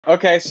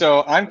Okay,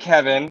 so I'm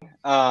Kevin.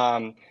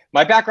 My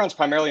background's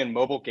primarily in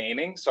mobile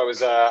gaming. So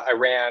I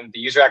ran the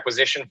user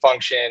acquisition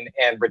function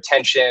and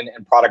retention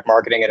and product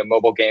marketing at a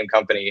mobile game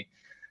company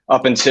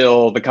up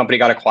until the company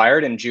got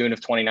acquired in June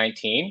of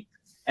 2019.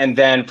 And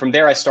then from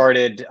there, I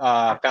founded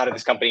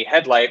this company,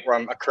 Headlight, where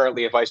I'm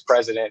currently a vice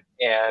president.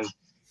 And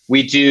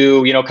we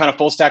do, kind of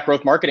full stack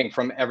growth marketing,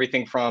 from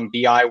everything from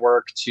BI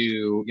work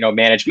to,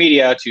 managed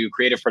media to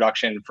creative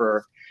production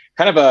for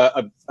kind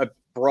of a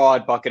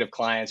broad bucket of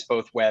clients,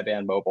 both web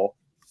and mobile.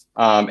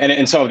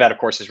 And some of that, of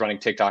course, is running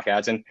TikTok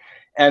ads.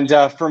 And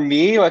for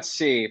me, let's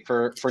see,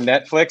 for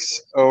Netflix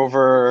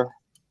over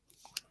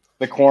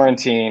the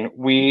quarantine,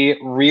 we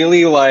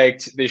really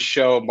liked this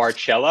show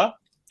Marcella,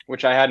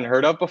 which I hadn't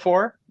heard of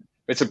before.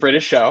 It's a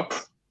British show.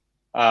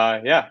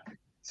 Yeah,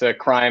 it's a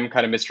crime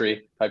kind of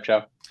mystery type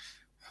show.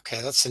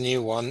 Okay, that's a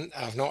new one.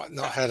 I've not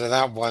heard of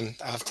that one.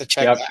 I have to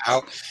check that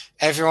out.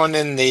 Everyone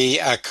in the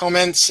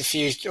comments, if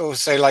you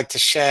also like to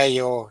share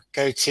your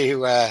go-to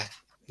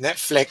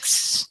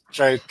Netflix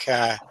stroke,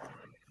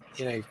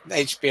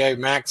 HBO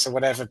Max or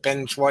whatever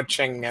binge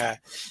watching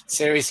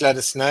series, let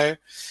us know.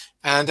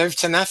 And over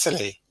to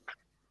Natalie.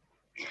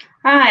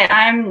 Hi,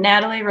 I'm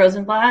Natalie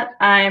Rosenblatt.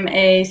 I'm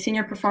a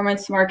senior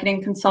performance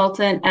marketing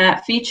consultant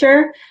at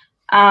Feature.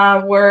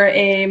 We're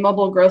a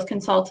mobile growth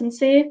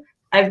consultancy.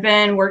 I've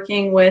been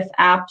working with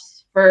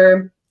apps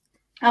for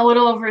a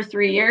little over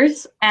 3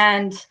 years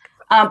and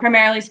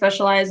primarily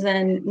specialize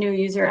in new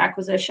user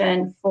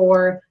acquisition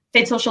for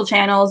paid social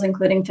channels,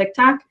 including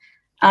TikTok.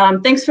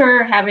 Thanks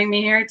for having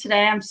me here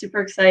today. I'm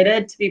super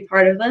excited to be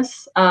part of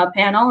this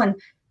panel and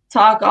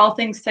talk all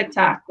things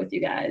TikTok with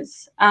you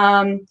guys.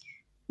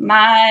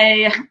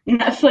 My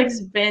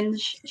Netflix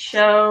binge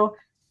show,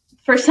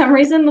 for some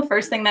reason, the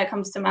first thing that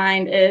comes to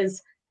mind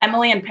is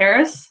Emily in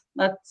Paris.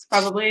 That's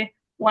probably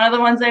one of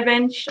the ones I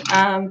binged.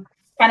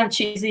 Kind of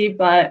cheesy,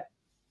 but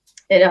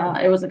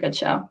it was a good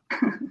show.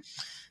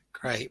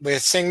 Great. We're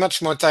seeing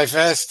much more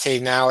diversity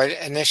now.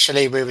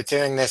 Initially, we were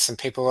doing this and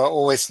people were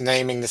always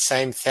naming the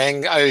same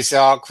thing.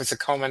 Ozark was a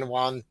common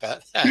one,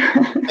 but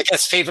I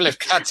guess people have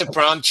got to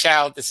branch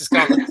out. This has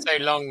gone on so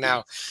long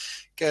now.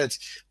 Good.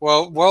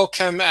 Well,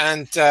 welcome.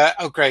 And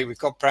oh, great. We've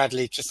got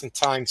Bradley just in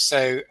time.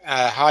 So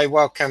hi,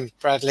 welcome,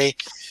 Bradley.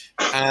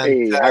 And,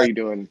 hey, how are you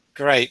doing?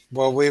 Great.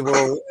 Well,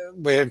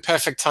 we're in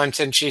perfect time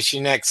to introduce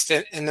you next.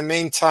 In the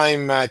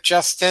meantime,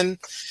 Justin,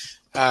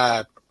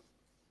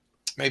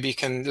 maybe you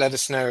can let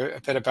us know a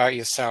bit about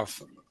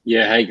yourself.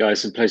 Yeah, hey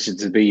guys, a pleasure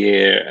to be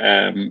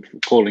here.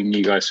 Calling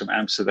you guys from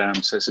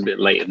Amsterdam, so it's a bit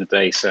late in the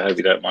day, so I hope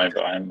you don't mind,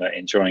 but I'm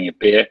enjoying a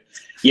beer.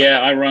 Yeah,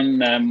 I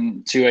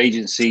run 2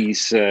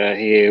 agencies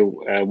here.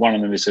 One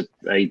of them is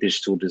a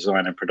digital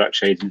design and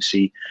production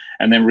agency,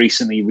 and then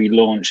recently we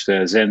launched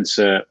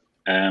Zenser,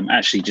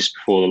 actually just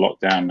before the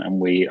lockdown, and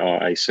we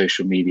are a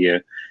social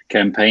media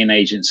campaign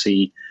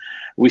agency.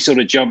 We sort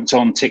of jumped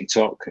on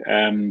TikTok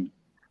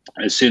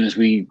as soon as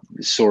we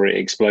saw it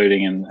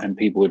exploding and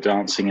people were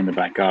dancing in the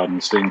back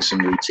gardens doing some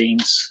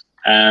routines.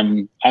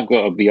 I've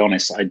got to be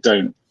honest, I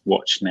don't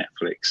watch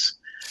Netflix.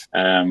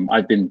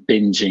 I've been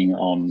binging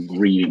on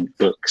reading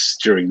books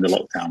during the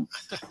lockdown,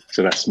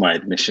 so that's my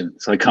admission.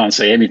 So I can't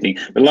say anything.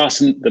 The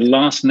last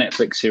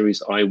Netflix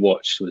series I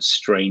watched was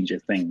Stranger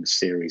Things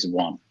series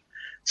 1,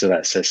 so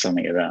that says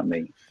something about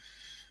me.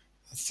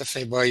 That's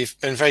definitely, well, you've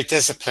been very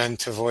disciplined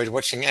to avoid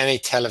watching any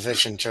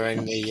television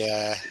during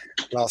the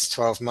last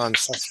 12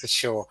 months, that's for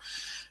sure.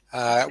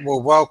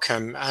 Well,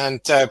 welcome. And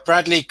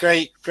Bradley,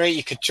 great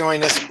you could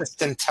join us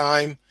just in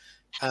time.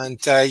 And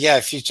yeah,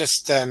 if you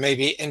just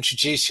maybe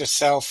introduce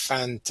yourself,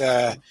 and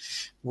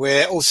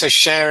we're also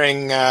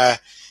sharing our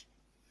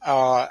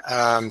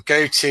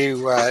go-to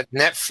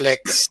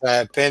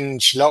Netflix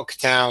binge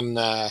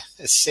lockdown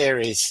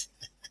series.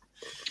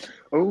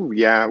 Oh,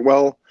 yeah.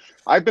 Well,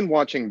 I've been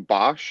watching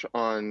Bosch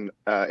on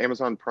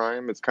Amazon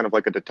Prime. It's kind of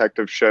like a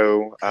detective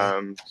show,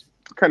 kind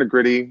of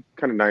gritty,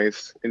 kind of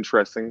nice,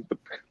 interesting. But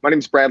my name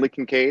is Bradley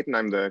Kincaid, and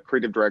I'm the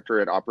creative director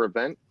at Opera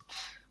Event.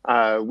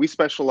 We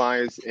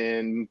specialize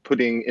in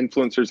putting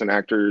influencers and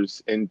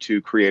actors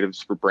into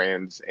creatives for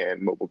brands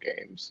and mobile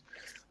games.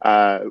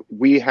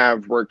 We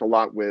have worked a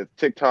lot with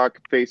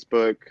TikTok,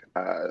 Facebook,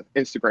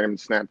 Instagram, and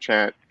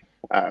Snapchat.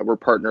 We're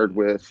partnered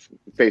with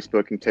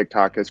Facebook and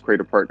TikTok as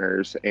creative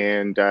partners,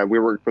 and we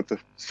work with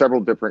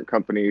several different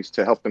companies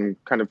to help them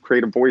kind of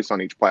create a voice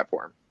on each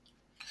platform.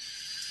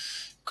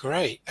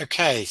 Great.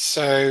 Okay,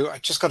 so I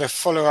just got a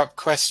follow-up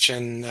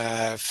question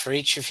for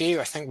each of you.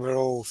 I think we're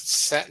all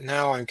set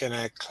now. I'm going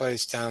to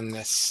close down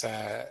this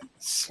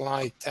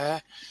slide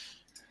there.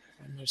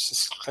 Let's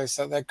just close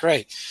that there.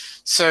 Great.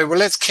 So, well,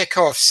 let's kick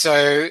off.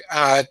 So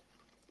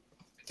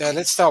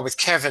let's start with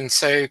Kevin.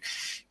 So,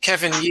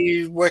 Kevin,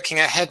 you working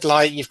at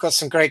Headlight, you've got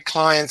some great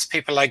clients,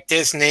 people like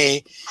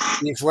Disney.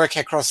 You've working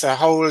across a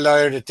whole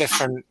load of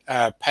different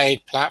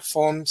paid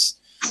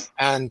platforms.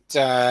 And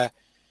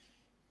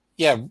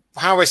yeah,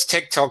 how has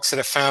TikTok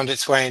sort of found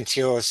its way into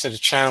your sort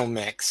of channel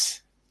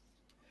mix?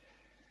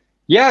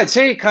 Yeah, I'd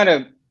say kind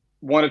of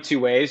one of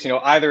two ways.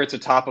 Either it's a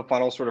top of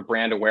funnel sort of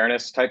brand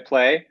awareness type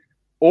play,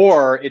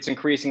 or it's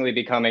increasingly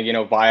becoming,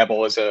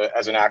 viable as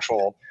an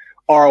actual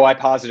ROI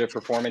positive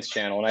performance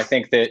channel. And I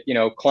think that,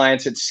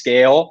 clients at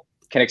scale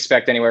can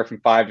expect anywhere from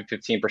 5 to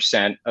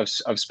 15%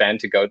 of spend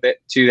to go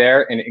to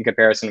there in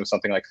comparison with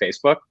something like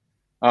Facebook.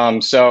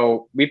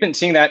 So we've been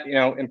seeing that,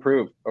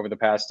 improve over the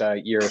past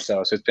year or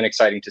so. So it's been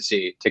exciting to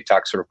see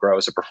TikTok sort of grow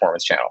as a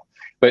performance channel.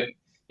 But,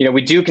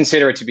 we do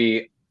consider it to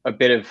be a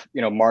bit of,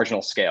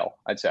 marginal scale,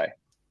 I'd say.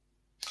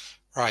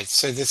 Right.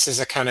 So this is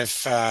a kind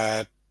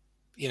of,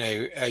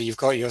 you've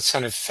got your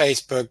kind of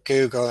Facebook,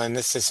 Google, and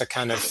this is a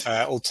kind of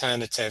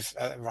alternative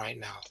right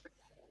now.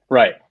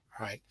 Right.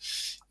 Right.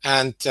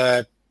 And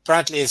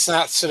Bradley, is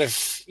that sort of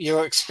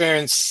your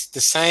experience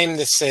the same?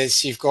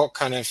 You've got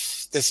kind of,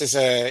 this is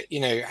a,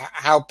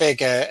 how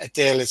big a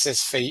deal is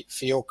this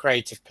for your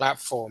creative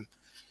platform?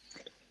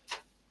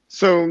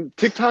 So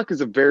TikTok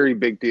is a very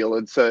big deal.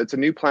 It's a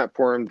new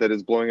platform that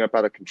is blowing up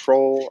out of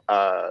control.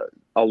 A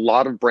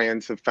lot of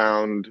brands have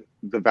found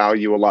the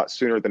value a lot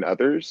sooner than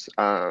others,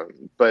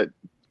 but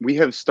we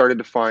have started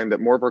to find that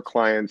more of our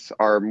clients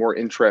are more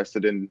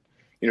interested in,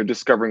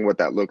 discovering what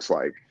that looks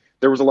like.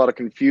 There was a lot of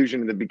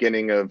confusion in the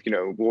beginning of,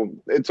 well,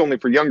 it's only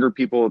for younger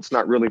people. It's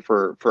not really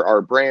for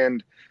our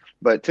brand,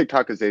 but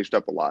TikTok has aged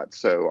up a lot.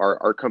 So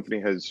our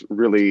company has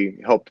really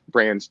helped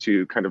brands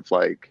to kind of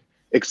like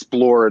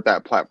explore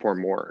that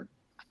platform more.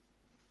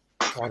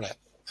 Got it.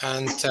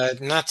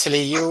 And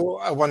Natalie, you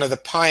are one of the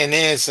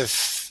pioneers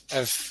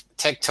of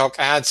TikTok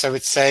ads, I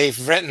would say.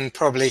 You've written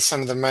probably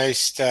some of the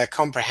most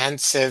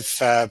comprehensive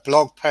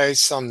blog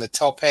posts on the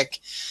topic,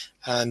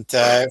 and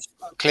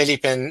clearly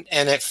been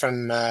in it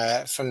from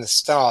the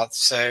start.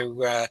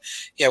 So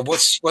yeah,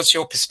 what's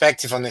your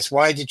perspective on this?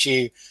 Why did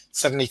you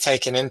suddenly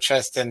take an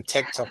interest in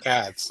TikTok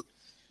ads?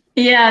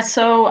 Yeah,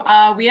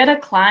 so we had a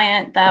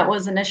client that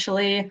was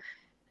initially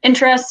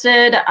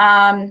interested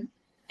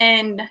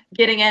in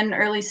getting in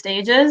early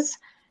stages,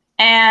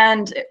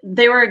 and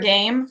they were a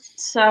game,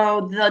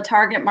 so the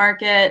target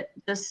market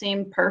just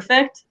seemed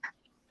perfect,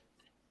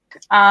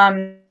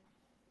 and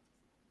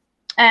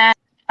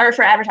or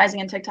for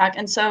advertising in TikTok.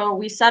 And so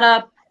we set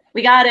up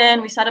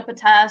a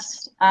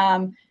test,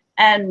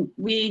 and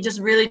we just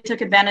really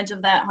took advantage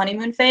of that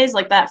honeymoon phase,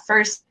 like that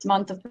first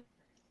month of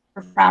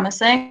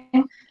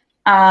promising,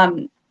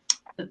 and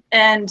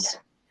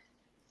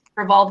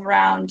revolve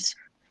around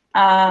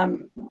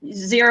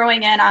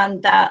zeroing in on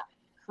that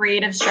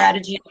creative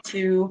strategy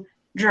to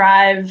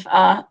drive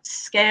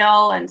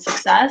scale and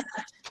success.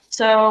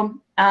 So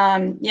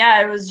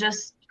yeah, it was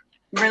just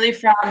really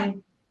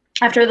from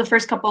after the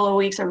first couple of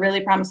weeks, a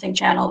really promising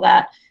channel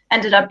that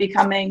ended up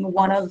becoming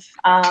one of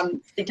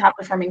the top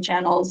performing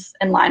channels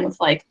in line with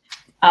like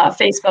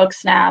Facebook,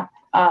 Snap,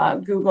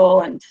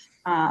 Google, and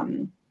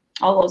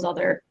all those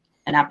other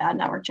in-app ad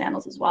network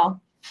channels as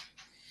well.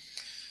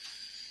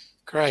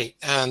 Great.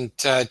 And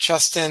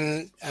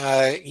Justin,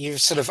 you're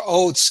sort of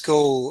old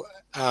school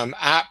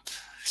app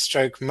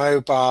stroke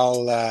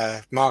mobile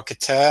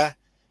marketer.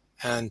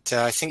 And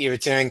I think you were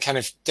doing kind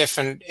of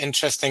different,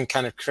 interesting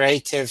kind of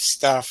creative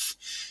stuff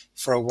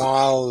for a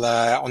while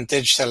on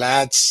digital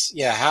ads.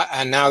 Yeah.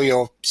 And now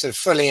you're sort of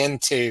fully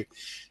into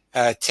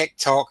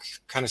TikTok,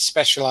 kind of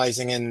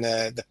specializing in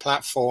the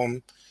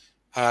platform.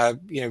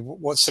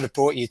 What sort of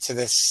brought you to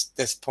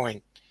this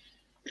point?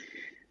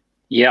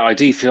 Yeah, I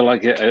do feel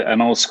like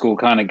an old school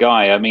kind of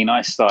guy. I mean,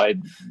 I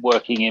started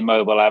working in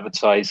mobile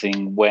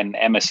advertising when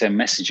MSN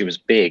Messenger was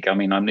big. I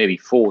mean, I'm nearly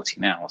 40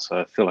 now, so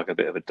I feel like a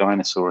bit of a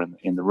dinosaur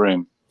in the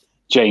room.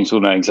 James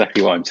will know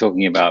exactly what I'm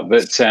talking about.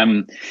 But,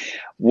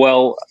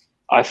 well,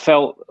 I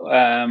felt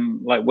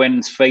like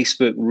when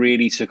Facebook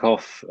really took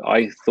off,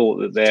 I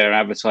thought that their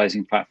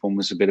advertising platform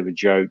was a bit of a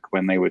joke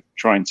when they were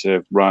trying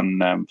to run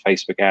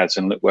Facebook ads.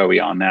 And look where we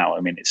are now.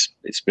 I mean,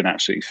 it's been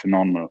absolutely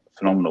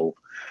phenomenal.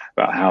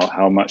 About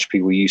how much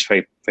people use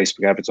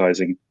Facebook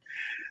advertising.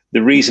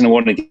 The reason I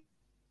wanted to...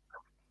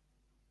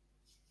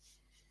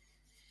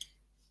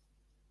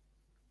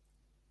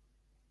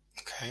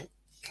 Okay,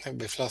 I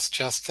think we've lost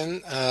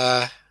Justin.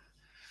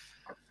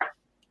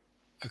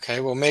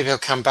 Okay, well, maybe I'll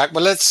come back.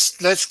 Well,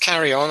 let's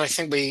carry on. I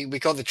think we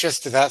got the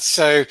gist of that.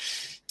 So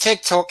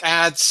TikTok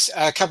ads,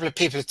 a couple of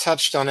people have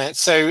touched on it.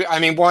 So, I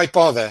mean, why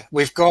bother?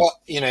 We've got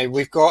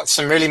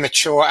some really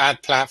mature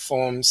ad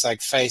platforms like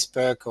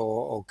Facebook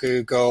or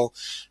Google,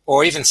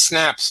 or even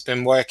Snap's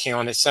been working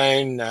on its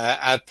own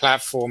ad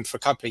platform for a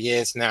couple of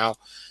years now,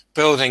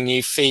 building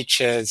new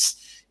features,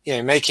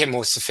 make it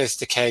more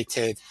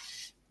sophisticated.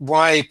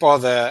 Why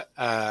bother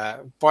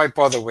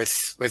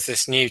with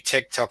this new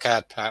TikTok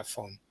ad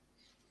platform?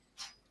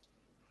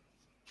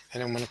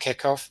 Anyone want to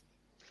kick off?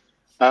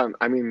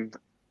 I mean,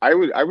 I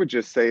would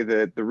just say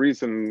that the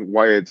reason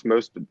why it's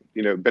most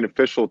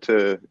beneficial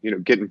to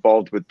get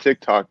involved with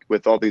TikTok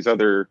with all these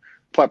other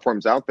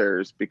platforms out there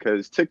is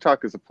because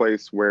TikTok is a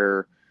place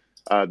where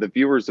the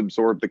viewers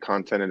absorb the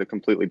content in a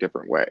completely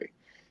different way,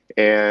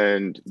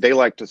 and they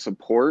like to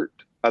support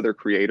other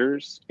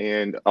creators.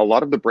 And a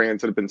lot of the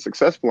brands that have been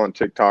successful on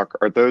TikTok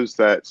are those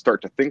that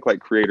start to think like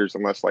creators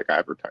and less like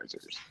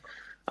advertisers.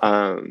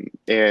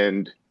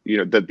 And you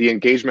know, the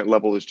engagement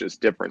level is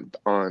just different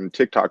on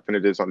TikTok than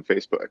it is on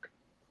Facebook.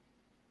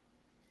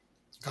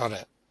 Got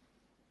it.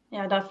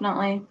 Yeah,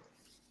 definitely.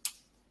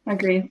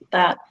 Agree with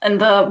that. And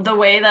the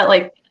way that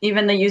like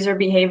even the user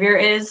behavior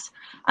is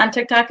on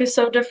TikTok is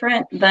so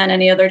different than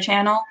any other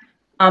channel.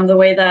 The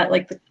way that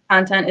like the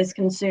content is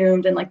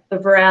consumed and like the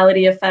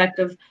virality effect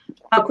of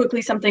how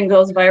quickly something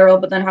goes viral,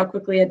 but then how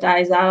quickly it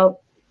dies out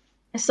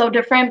is so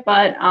different.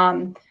 But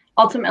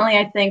ultimately,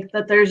 I think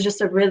that there's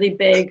just a really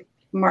big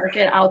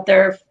market out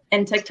there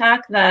in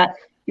TikTok that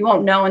you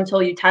won't know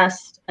until you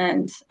test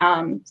and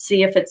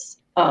see if it's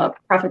a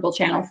profitable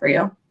channel for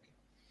you.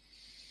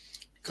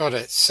 Got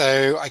it.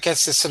 So I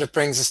guess this sort of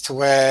brings us to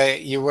where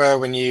you were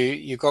when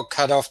you got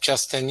cut off,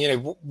 Justin. You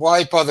know,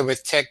 why bother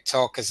with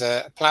TikTok as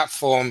a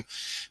platform?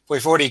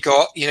 We've already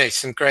got, you know,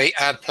 some great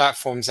ad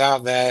platforms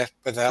out there,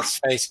 whether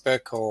that's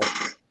Facebook or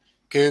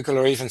Google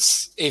or even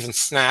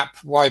Snap.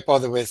 Why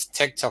bother with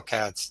TikTok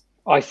ads?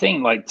 I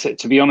think, like,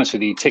 to be honest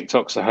with you,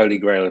 TikTok's the holy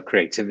grail of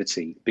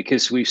creativity,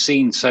 because we've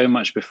seen so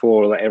much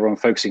before, like everyone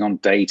focusing on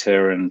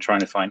data and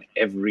trying to find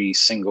every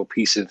single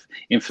piece of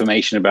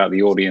information about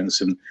the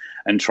audience and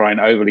try and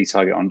overly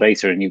target on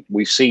data. And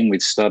we've seen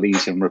with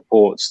studies and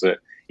reports that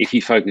if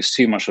you focus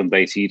too much on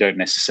data, you don't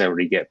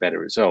necessarily get better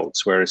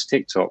results. Whereas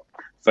TikTok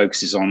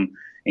focuses on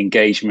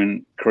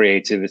engagement,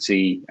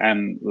 creativity,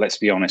 and, let's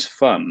be honest,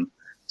 fun.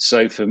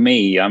 So for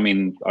me, I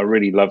mean, I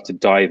really love to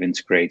dive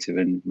into creative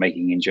and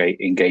making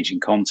engaging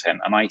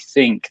content. And I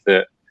think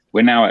that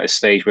we're now at a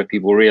stage where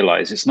people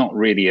realize it's not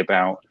really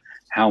about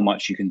how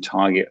much you can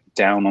target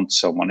down on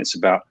someone. It's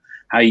about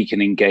how you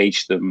can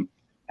engage them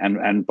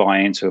and buy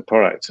into a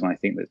product. And I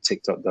think that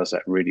TikTok does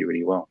that really,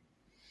 really well.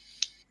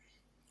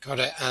 Got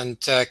it. And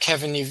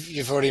Kevin,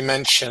 you've already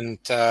mentioned,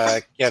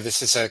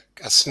 this is a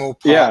small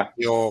part of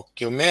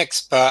your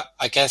mix, but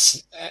I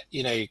guess,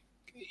 you know,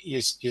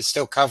 you're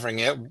still covering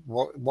it.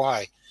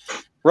 Why?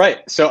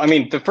 Right. So, I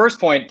mean, the first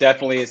point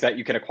definitely is that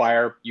you can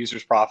acquire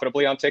users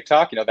profitably on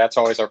TikTok. You know, that's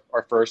always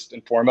our first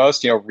and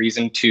foremost, you know,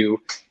 reason to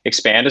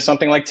expand to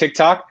something like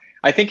TikTok.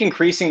 I think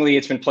increasingly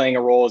it's been playing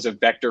a role as a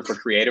vector for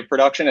creative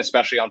production,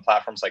 especially on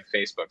platforms like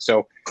Facebook.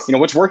 So, you know,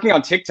 what's working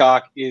on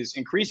TikTok is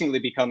increasingly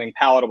becoming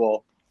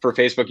palatable for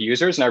Facebook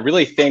users. And I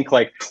really think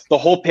like the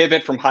whole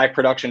pivot from high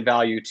production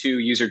value to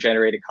user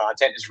generated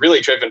content is really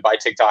driven by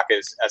TikTok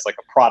as like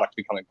a product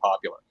becoming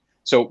popular.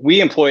 So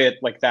we employ it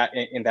like that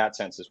in that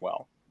sense as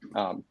well.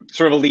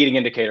 Sort of a leading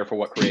indicator for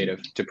what creative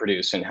to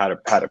produce and how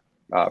to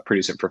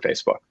produce it for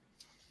Facebook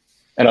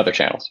and other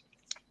channels.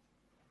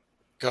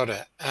 Got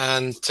it.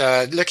 And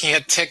looking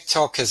at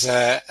TikTok as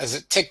a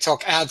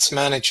TikTok ads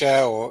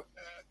manager or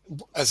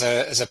as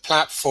a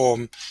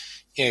platform,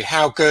 you know,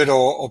 how good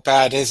or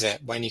bad is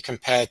it when you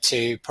compare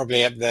to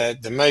probably at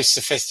the most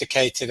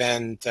sophisticated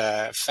end,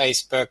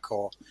 Facebook,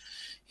 or,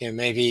 you know,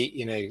 maybe,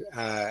 you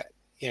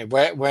know,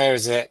 where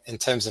is it in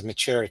terms of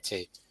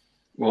maturity?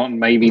 Well,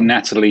 maybe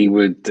Natalie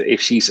would,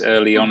 if she's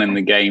early on in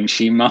the game,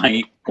 she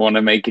might want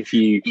to make a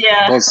few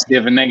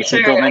positive and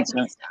negative comments.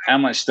 How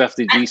much stuff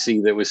did you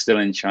see that was still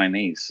in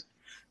Chinese?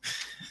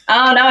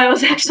 Oh no, it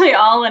was actually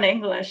all in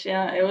English.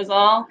 Yeah, it was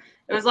all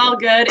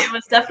good. It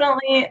was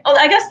definitely. Oh,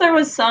 I guess there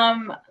was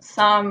some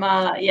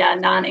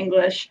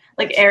non-English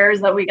like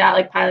errors that we got,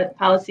 like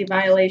policy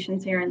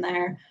violations here and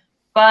there.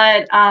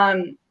 But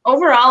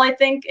overall, I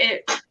think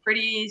it's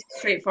pretty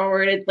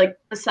straightforward. It's like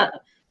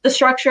the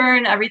structure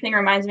and everything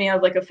reminds me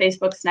of like a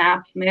Facebook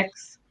Snap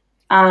mix.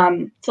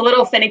 It's a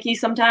little finicky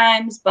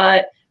sometimes,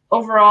 but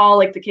overall,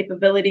 like the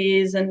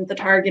capabilities and the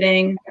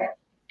targeting,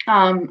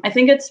 I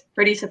think it's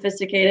pretty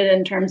sophisticated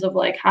in terms of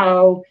like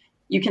how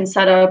you can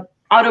set up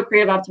auto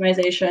creative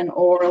optimization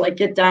or like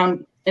get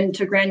down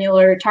into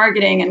granular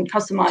targeting and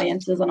custom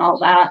audiences and all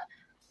that.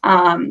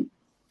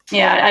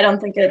 I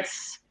don't think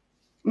it's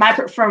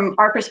from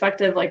our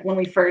perspective, like when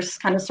we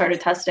first kind of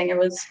started testing, it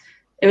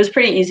was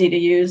pretty easy to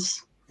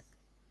use.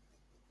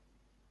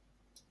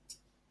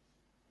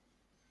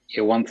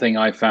 Yeah, one thing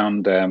I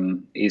found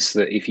is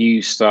that if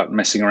you start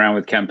messing around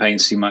with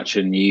campaigns too much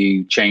and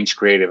you change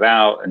creative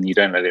out and you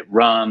don't let it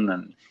run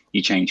and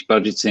you change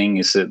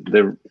budgeting, is that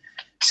the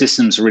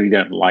systems really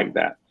don't like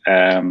that.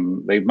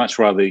 They'd much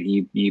rather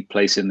you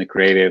place in the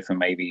creative and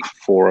maybe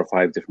 4 or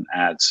 5 different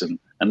ads and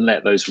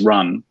let those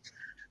run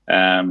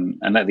and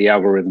let the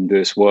algorithm do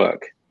its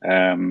work.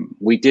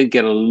 We did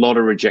get a lot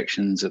of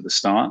rejections at the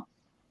start,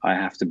 I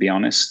have to be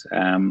honest,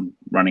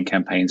 running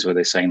campaigns where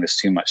they're saying there's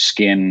too much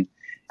skin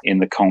in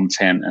the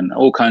content and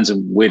all kinds of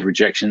weird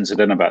rejections. I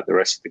don't know about the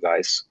rest of the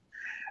guys,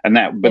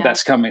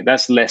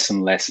 that's less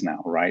and less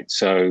now, right?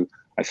 So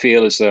I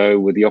feel as though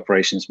with the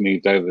operations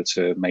moved over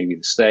to maybe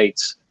the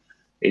States,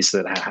 is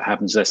that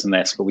happens less and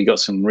less. But we got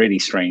some really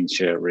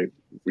strange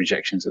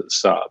rejections at the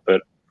start.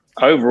 But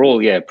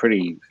overall, yeah,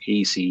 pretty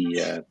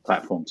easy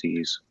platform to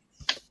use.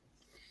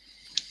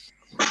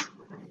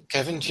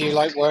 Kevin, do you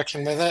like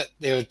working with it?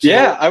 Your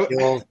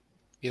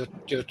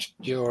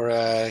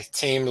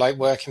team like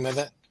working with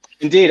it?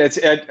 Indeed,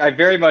 I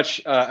very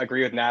much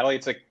agree with Natalie.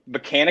 It's like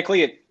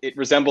mechanically, it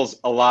resembles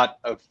a lot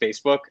of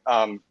Facebook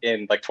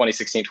in like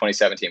 2016,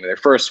 2017, when they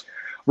first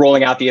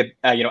rolling out the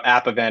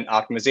app event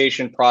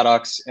optimization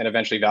products and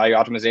eventually value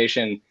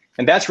optimization.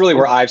 And that's really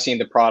where I've seen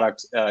the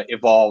product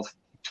evolve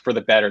for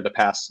the better the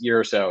past year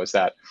or so, is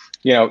that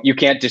you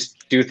can't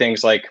just do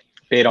things like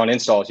bid on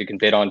installs. You can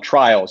bid on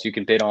trials. You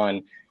can bid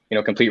on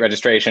complete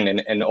registration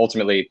and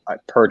ultimately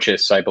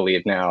purchase, I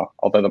believe now,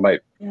 although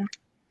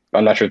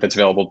I'm not sure if that's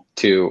available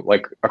to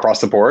like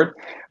across the board,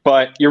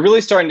 but you're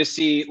really starting to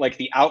see like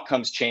the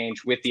outcomes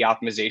change with the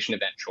optimization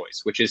event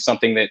choice, which is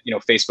something that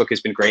Facebook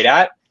has been great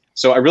at.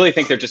 So I really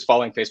think they're just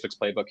following Facebook's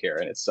playbook here,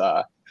 and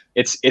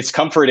it's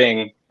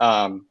comforting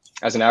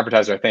as an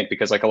advertiser, I think,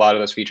 because like a lot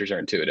of those features are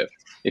intuitive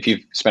if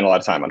you've spent a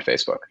lot of time on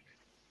Facebook.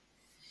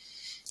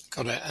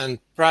 Got it. And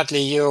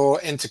Bradley, you're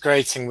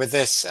integrating with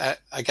this at,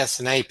 I guess,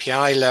 an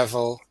API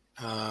level.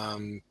 How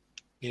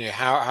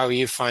are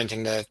you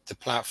finding the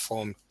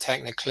platform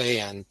technically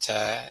and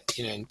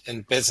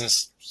in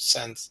business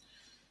sense?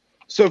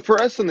 So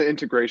for us on the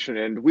integration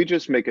end, we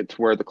just make it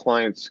to where the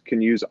clients can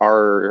use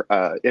our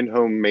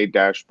in-home made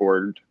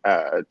dashboard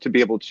to be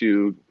able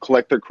to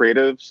collect their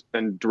creatives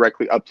and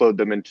directly upload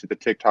them into the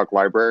TikTok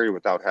library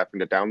without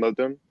having to download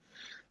them.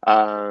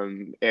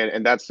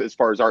 And that's as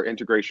far as our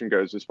integration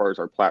goes, as far as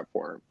our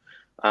platform.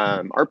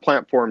 Our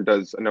platform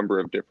does a number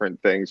of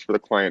different things for the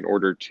client in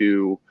order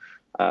to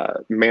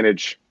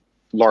manage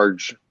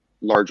large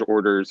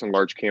orders and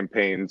large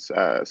campaigns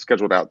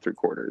scheduled out through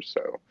quarters.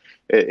 So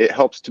it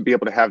helps to be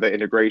able to have that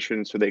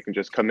integration so they can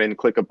just come in,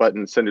 click a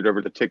button, send it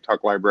over to the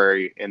TikTok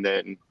library, and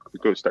then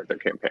go start their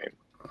campaign.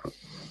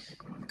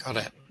 Got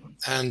it.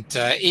 And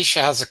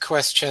Isha has a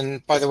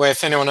question. By the way,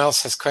 if anyone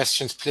else has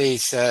questions,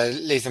 please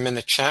leave them in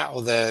the chat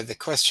or the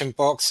question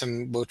box,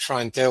 and we'll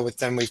try and deal with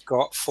them. We've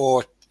got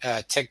 4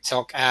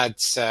 TikTok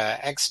ads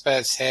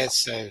experts here,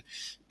 so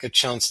good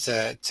chance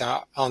to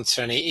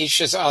answer any.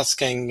 Isha's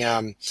asking,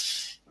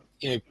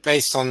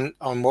 based on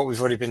what we've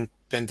already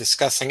been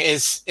discussing,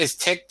 is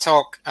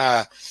TikTok,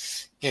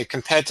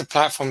 compared to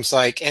platforms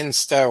like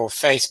Insta or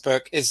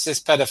Facebook, is this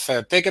better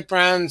for bigger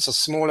brands or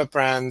smaller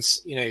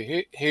brands?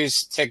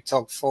 Who's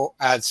TikTok for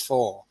ads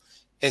for?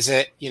 Is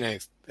it,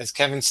 as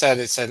Kevin said,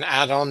 it's an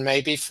add-on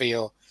maybe for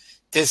your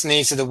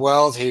Disneys of the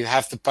world who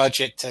have the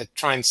budget to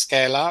try and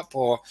scale up,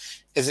 or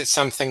is it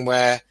something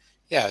where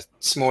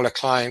smaller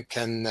client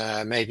can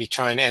maybe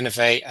try and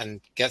innovate and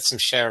get some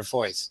share of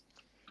voice?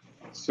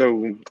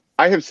 So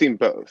I have seen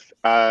both.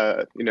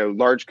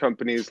 Large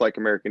companies like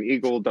American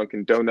Eagle,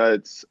 Dunkin'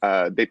 Donuts,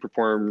 they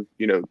perform,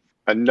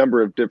 a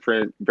number of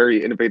different,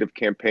 very innovative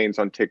campaigns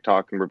on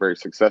TikTok and were very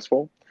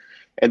successful.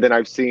 And then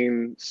I've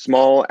seen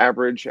small,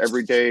 average,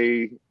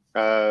 everyday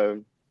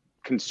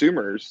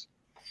consumers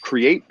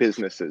create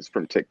businesses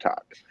from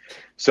TikTok.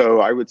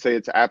 So I would say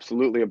it's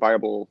absolutely a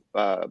viable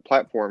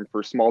platform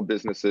for small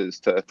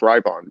businesses to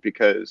thrive on,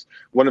 because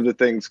one of the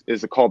things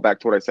is a callback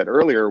to what I said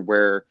earlier,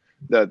 where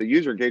the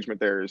user engagement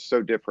there is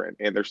so different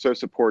and they're so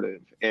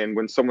supportive. And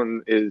when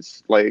someone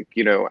is like,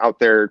 out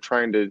there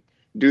trying to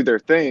do their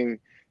thing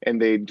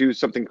and they do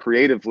something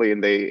creatively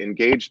and they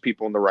engage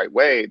people in the right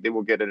way, they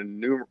will get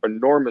an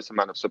enormous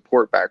amount of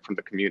support back from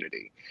the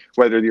community.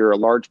 Whether you're a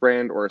large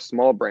brand or a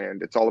small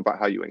brand, it's all about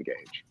how you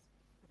engage.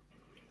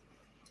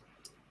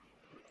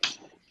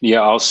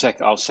 Yeah, I'll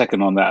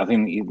second on that. I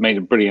think you made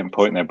a brilliant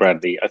point there,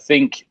 Bradley. I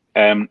think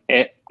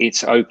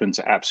it's open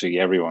to absolutely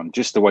everyone,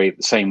 just the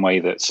same way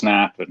that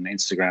Snap and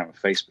Instagram and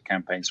Facebook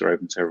campaigns are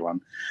open to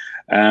everyone.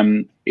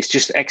 It's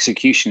just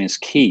execution is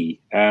key.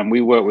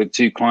 We worked with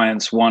 2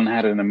 clients. One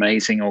had an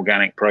amazing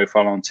organic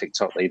profile on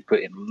TikTok. They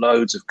put in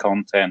loads of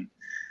content,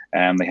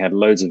 and they had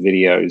loads of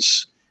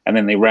videos, and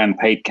then they ran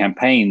paid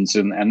campaigns,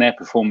 and their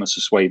performance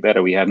was way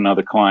better. We had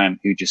another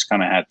client who just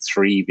kind of had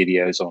 3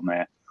 videos on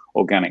their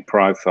organic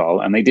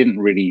profile, and they didn't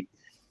really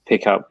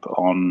pick up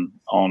on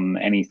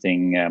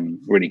anything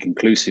really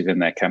conclusive in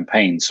their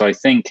campaign. So I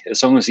think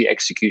as long as the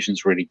execution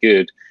is really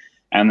good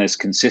and there's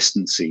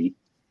consistency,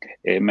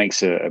 it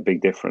makes a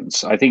big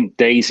difference. I think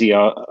Daisy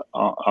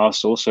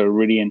asked also a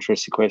really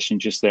interesting question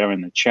just there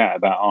in the chat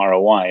about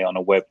ROI on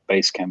a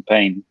web-based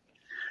campaign.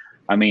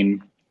 I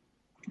mean,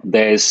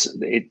 it's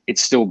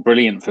still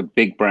brilliant for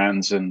big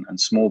brands and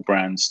small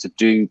brands to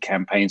do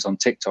campaigns on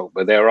TikTok,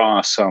 but there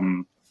are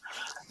some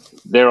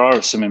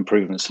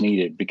improvements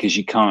needed, because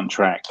you can't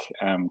track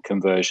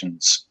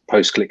conversions,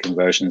 post-click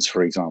conversions,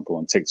 for example,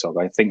 on TikTok.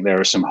 I think there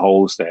are some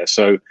holes there.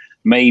 So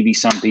maybe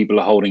some people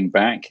are holding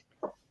back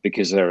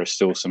because there are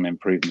still some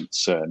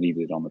improvements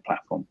needed on the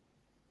platform.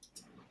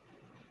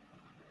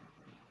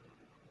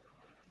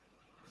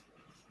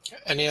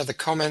 Any other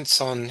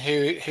comments on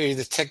who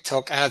the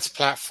TikTok ads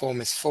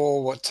platform is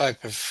for? What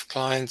type of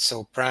clients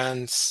or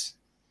brands?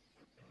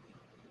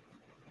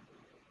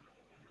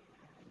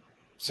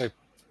 So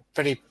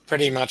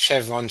pretty much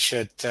everyone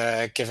should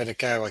give it a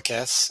go, I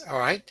guess. All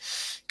right,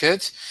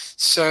 good.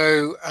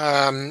 So,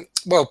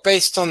 well,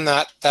 based on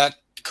that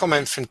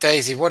comment from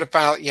Daisy, what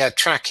about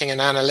tracking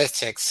and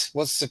analytics?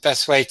 What's the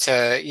best way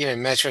to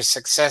measure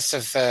success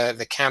of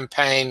the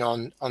campaign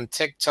on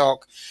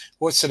TikTok?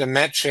 What sort of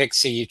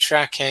metrics are you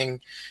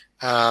tracking?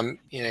 And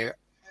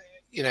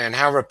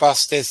how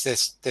robust is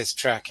this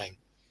tracking?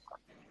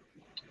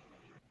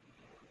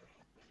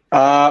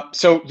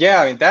 So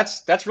yeah, I mean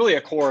that's really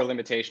a core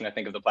limitation I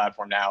think of the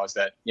platform now is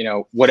that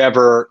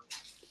whatever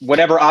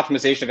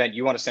optimization event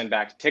you want to send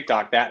back to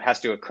TikTok, that has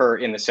to occur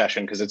in the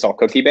session because it's all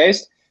cookie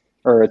based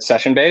or it's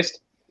session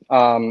based.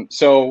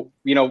 So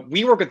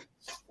we work with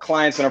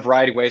clients in a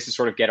variety of ways to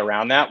sort of get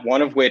around that.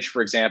 One of which,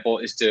 for example,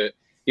 is to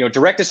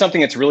direct to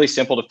something that's really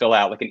simple to fill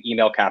out, like an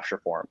email capture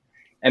form,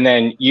 and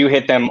then you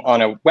hit them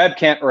on a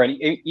webcam or an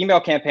email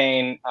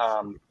campaign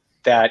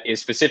that is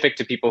specific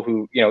to people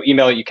who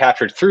email that you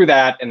captured through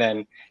that, and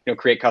then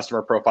create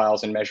customer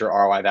profiles and measure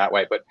ROI that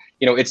way. But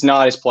it's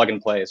not as plug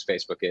and play as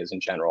Facebook is in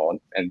general,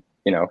 and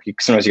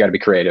sometimes you got to be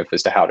creative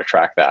as to how to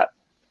track that.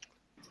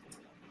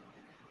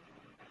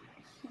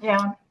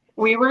 Yeah,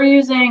 we were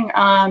using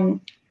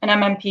an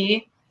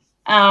MMP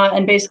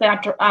and basically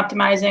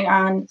optimizing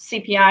on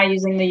CPI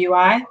using the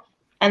UI,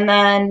 and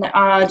then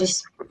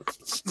just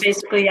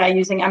basically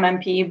using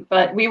MMP.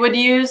 But we would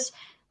use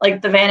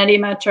like the vanity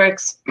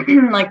metrics,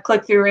 like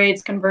click-through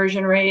rates,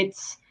 conversion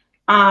rates.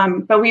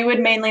 But we would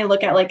mainly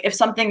look at like if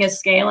something is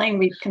scaling,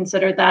 we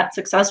consider that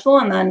successful,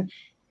 and then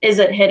is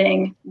it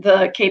hitting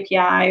the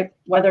KPI,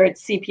 whether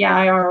it's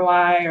CPI,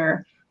 ROI,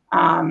 or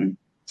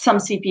some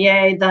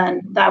CPA,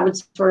 then that would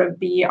sort of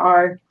be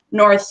our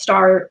North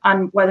Star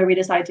on whether we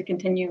decide to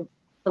continue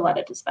to let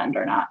it to spend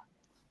or not.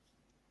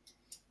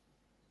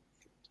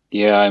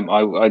 Yeah,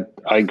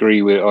 I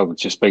agree with. I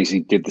just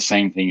basically did the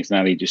same thing as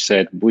Natalie just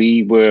said.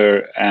 We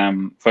were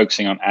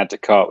focusing on add to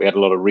cart. We had a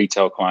lot of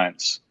retail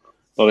clients,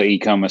 a lot of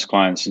e-commerce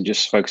clients, and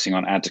just focusing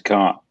on add to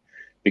cart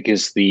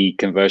because the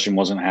conversion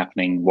wasn't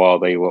happening while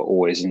they were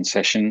always in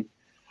session. And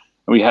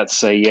we had to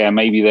say, yeah,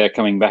 maybe they're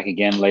coming back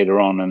again later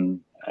on,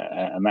 and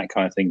that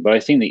kind of thing. But I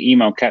think the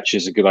email capture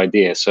is a good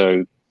idea.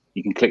 So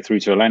you can click through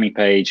to a landing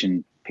page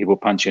and people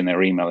punch in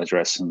their email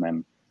address, and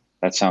then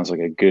that sounds like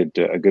a good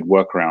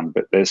workaround.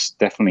 But there's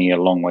definitely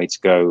a long way to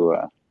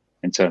go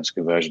in terms of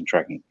conversion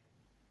tracking.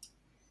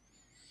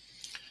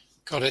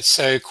 Got it.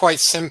 So quite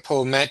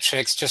simple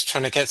metrics, just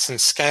trying to get some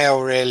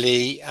scale,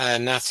 really,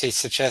 Natty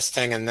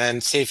suggesting, and then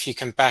see if you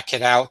can back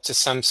it out to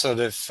some sort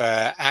of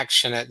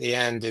action at the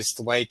end is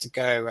the way to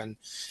go, and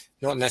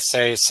not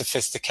necessarily as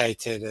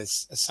sophisticated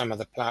as some of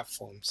the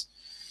platforms.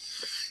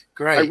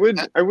 Great.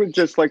 I would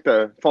just like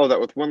to follow that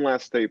with one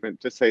last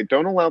statement to say,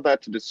 don't allow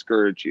that to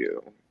discourage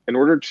you. In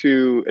order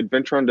to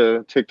adventure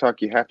onto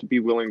TikTok, you have to be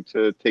willing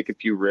to take a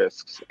few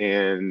risks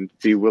and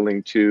be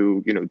willing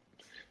to,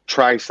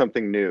 try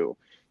something new.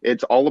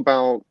 It's all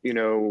about,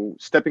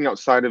 stepping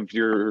outside of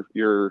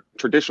your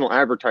traditional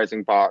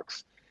advertising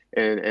box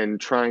and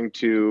trying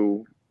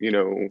to,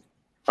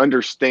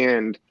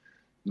 understand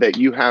that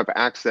you have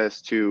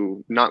access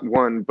to not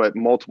one, but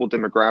multiple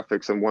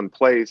demographics in one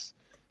place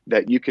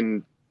that you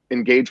can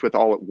engage with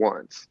all at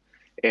once.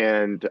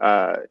 And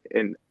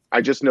I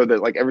just know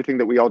that like everything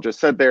that we all just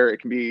said there, it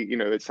can be,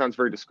 it sounds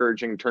very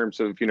discouraging in terms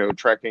of,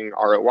 tracking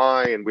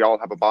ROI, and we all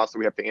have a boss that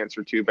we have to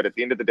answer to. But at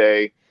the end of the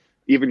day,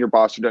 even your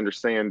boss should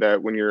understand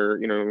that when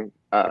you're,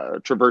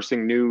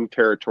 traversing new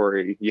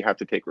territory, you have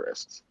to take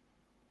risks.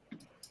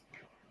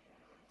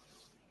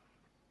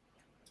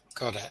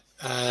 Got it.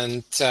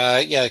 And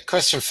yeah,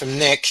 question from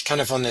Nick,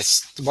 kind of on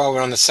this, while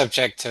we're on the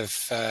subject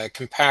of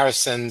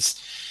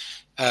comparisons,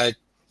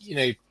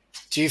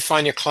 do you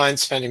find your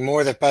clients spending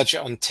more of their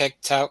budget on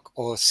TikTok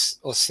or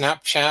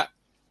Snapchat?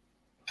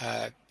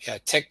 Yeah,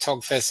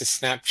 TikTok versus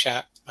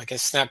Snapchat. I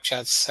guess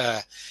Snapchat's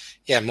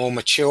more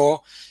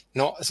mature,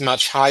 not as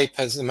much hype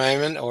as the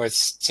moment, or it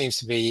seems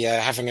to be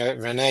having a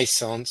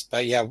renaissance.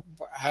 But yeah,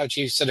 how do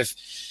you sort of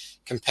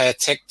compare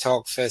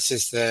TikTok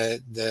versus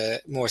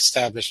the more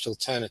established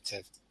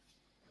alternative?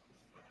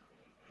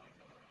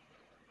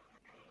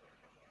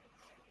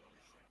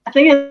 I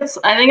think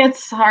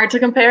it's hard to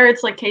compare.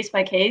 It's like case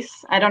by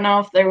case. I don't know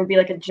if there would be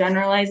like a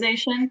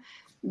generalization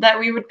that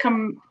we would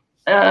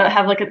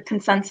have like a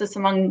consensus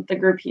among the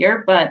group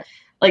here, but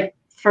like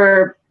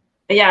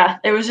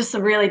it was just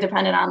really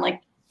dependent on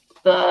like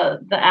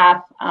the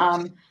app.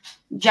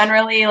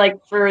 Generally,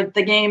 like for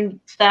the game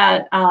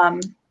that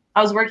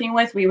I was working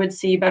with, we would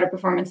see better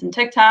performance in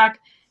TikTok,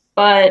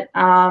 but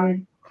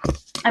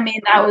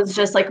that was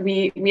just like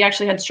we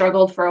actually had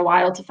struggled for a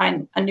while to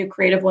find a new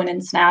creative one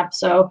in Snap,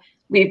 so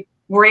we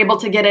were able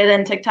to get it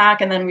in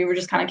TikTok, and then we were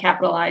just kind of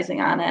capitalizing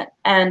on it.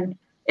 And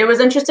it was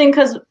interesting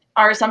because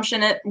our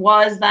assumption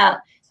was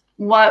that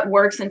what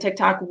works in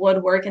TikTok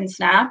would work in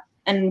Snap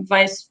and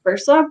vice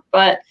versa,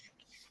 but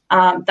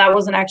that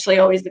wasn't actually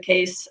always the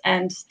case.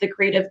 And the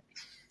creative,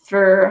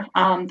 for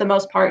the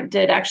most part,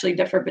 did actually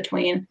differ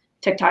between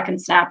TikTok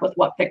and Snap with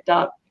what picked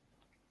up.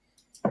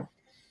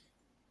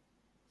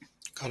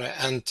 Got it.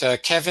 And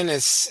Kevin,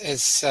 is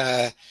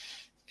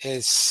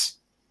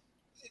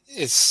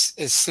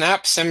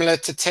Snap similar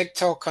to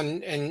TikTok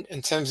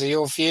in terms of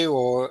your view,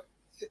 or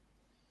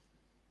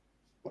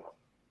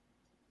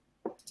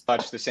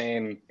much the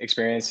same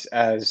experience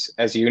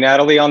as you,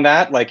 Natalie, on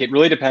that? Like, it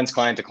really depends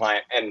client to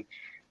client,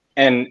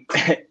 and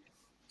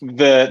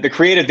the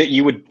creative that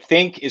you would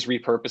think is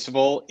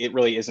repurposable, it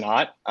really is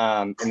not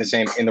in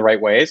the right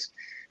ways.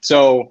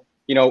 So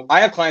you know, I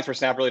have clients where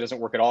Snap really doesn't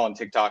work at all, and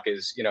TikTok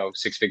is, you know,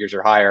 6 figures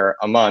or higher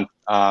a month.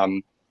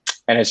 And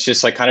it's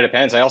just like kind of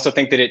depends. I also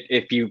think that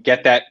if you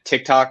get that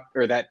TikTok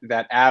or that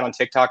ad on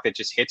TikTok that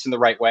just hits in the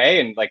right way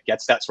and like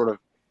gets that sort of,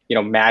 you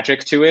know,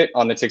 magic to it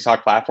on the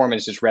TikTok platform and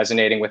is just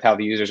resonating with how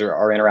the users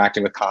are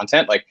interacting with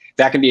content, like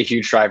that can be a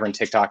huge driver in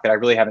TikTok that I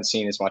really haven't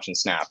seen as much in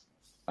Snap.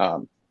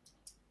 Got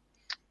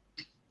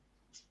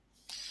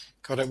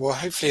it. Well,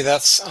 hopefully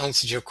that's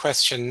answered your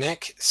question,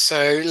 Nick.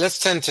 So let's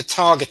turn to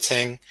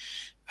targeting.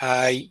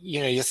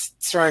 You know, you're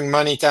throwing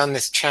money down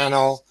this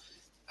channel.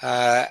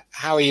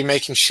 How are you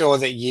making sure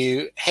that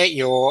you hit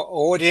your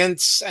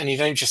audience and you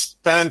don't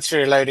just burn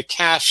through a load of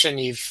cash and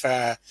you've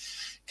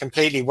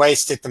completely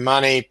wasted the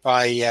money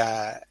by,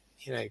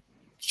 you know,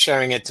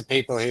 showing it to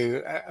people who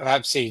have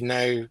absolutely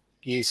no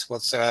use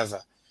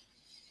whatsoever?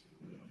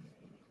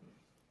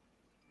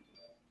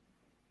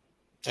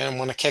 Anyone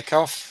want to kick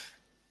off?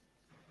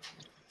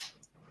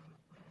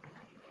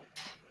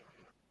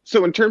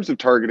 So in terms of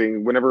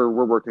targeting, whenever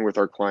we're working with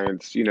our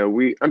clients, you know,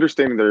 we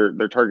understanding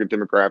their target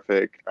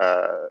demographic,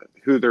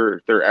 who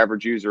their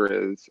average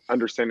user is,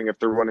 understanding if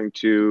they're wanting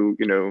to,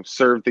 you know,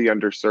 serve the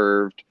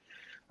underserved.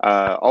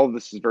 All of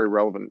this is very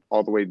relevant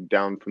all the way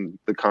down from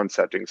the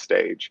concepting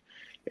stage.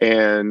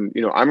 And,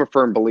 you know, I'm a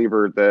firm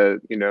believer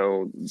that, you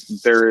know,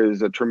 there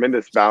is a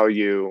tremendous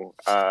value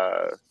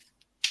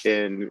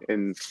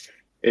in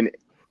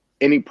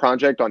any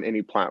project on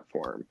any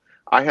platform.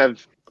 I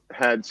have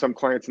had some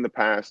clients in the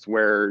past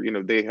where, you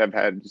know, they have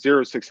had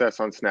zero success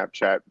on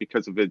Snapchat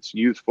because of its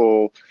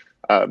youthful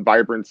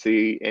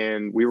vibrancy,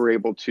 and we were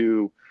able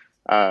to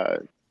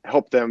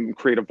help them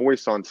create a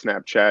voice on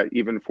Snapchat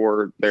even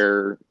for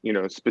their, you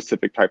know,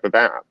 specific type of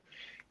app.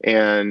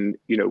 And,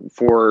 you know,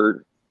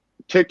 for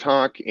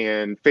TikTok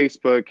and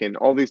Facebook and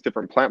all these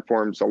different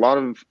platforms, a lot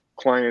of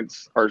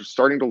clients are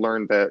starting to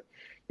learn that,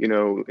 you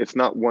know, it's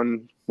not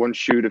one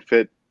shoe to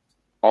fit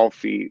all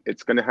feet.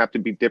 It's going to have to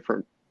be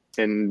different,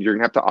 and you're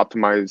gonna have to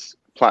optimize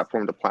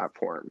platform to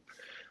platform.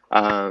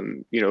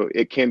 You know,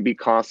 it can be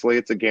costly.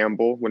 It's a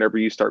gamble. Whenever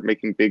you start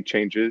making big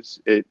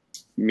changes, it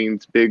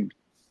means big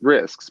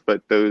risks,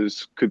 but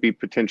those could be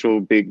potential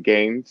big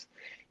gains.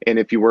 And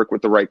if you work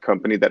with the right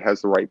company that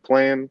has the right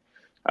plan,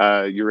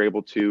 you're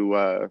able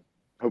to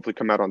hopefully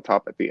come out on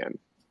top at the end.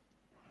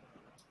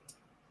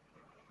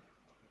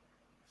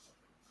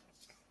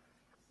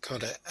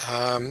 Got it.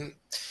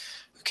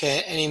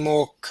 Okay, any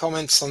more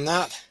comments on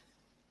that?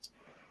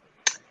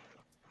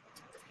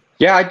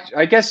 Yeah,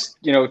 I guess,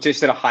 you know,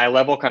 just at a high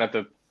level, kind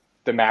of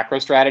the macro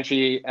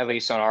strategy, at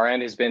least on our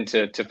end, has been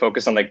to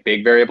focus on like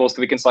big variables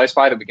that we can slice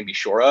by, that we can be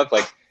sure of.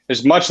 Like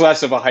there's much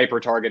less of a hyper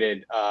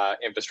targeted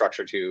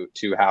infrastructure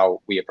to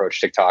how we approach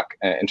TikTok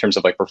in terms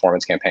of like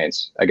performance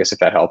campaigns, I guess, if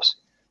that helps.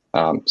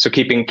 So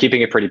keeping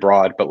it pretty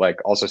broad, but like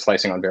also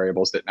slicing on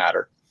variables that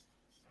matter.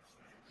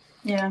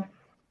 Yeah,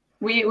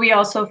 we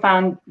also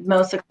found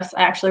most success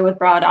actually with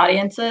broad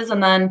audiences,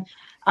 and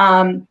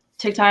then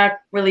TikTok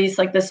released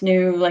like this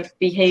new like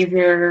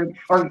behavior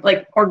or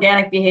like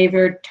organic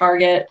behavior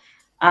target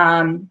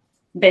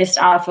based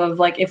off of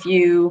like if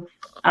you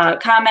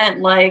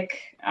comment, like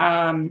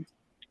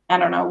I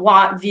don't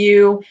know,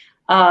 view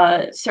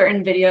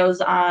certain videos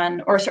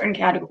on or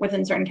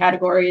within certain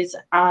categories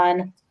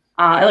on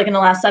like in the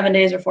last 7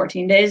 days or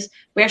 14 days.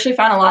 We actually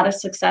found a lot of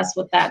success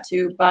with that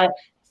too, but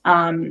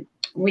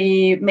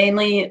we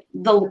mainly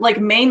the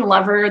main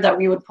lever that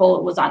we would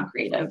pull was on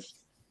creative.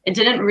 It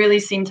didn't really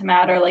seem to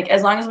matter. Like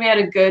as long as we had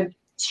a good,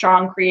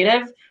 strong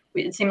creative,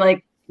 it seemed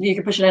like you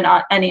could push it in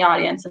any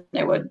audience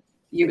and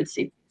you would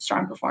see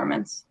strong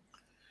performance.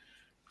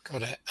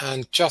 Got it.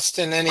 And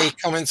Justin, any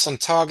comments on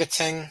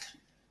targeting?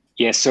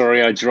 Yeah,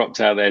 sorry, I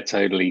dropped out there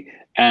totally.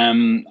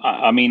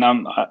 I mean,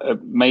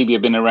 maybe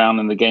I've been around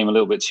in the game a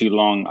little bit too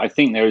long. I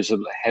think there is a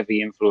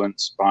heavy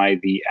influence by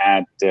the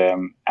ad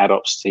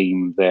ops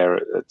team there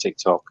at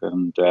TikTok,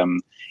 and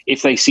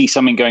if they see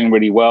something going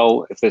really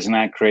well, if there's an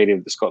ad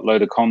creative that's got a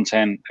load of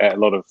content, a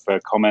lot of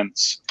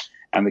comments,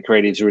 and the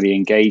creative's really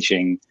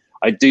engaging,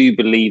 I do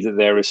believe that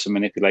there is some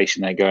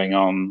manipulation there going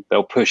on.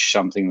 They'll push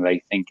something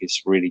they think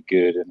is really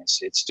good and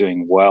it's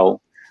doing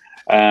well.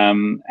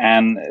 And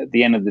at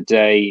the end of the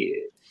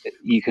day,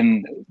 you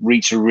can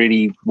reach a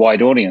really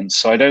wide audience.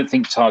 So I don't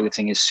think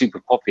targeting is super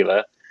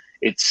popular.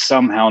 It's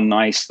somehow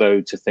nice,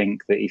 though, to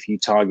think that if you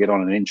target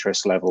on an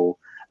interest level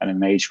and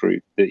an age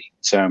group, that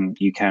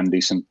you can do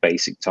some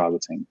basic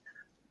targeting.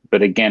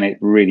 But again, it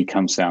really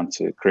comes down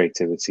to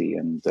creativity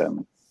and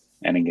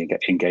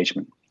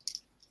engagement.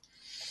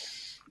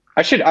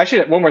 I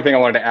should one more thing I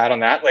wanted to add on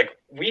that. Like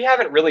we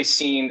haven't really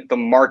seen the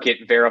market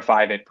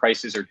verify that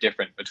prices are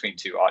different between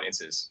two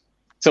audiences.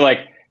 So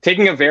like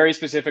taking a very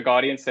specific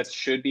audience that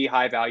should be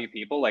high value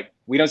people, like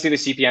we don't see the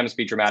CPMs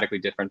be dramatically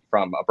different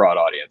from a broad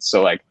audience.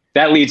 So like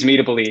that leads me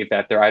to believe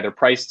that they're either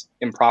priced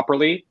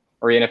improperly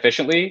or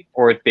inefficiently,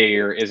 or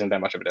there isn't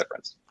that much of a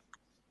difference.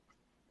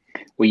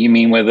 Well, you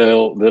mean where the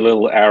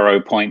little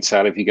arrow points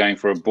out if you're going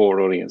for a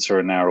broad audience or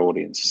a narrow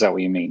audience? Is that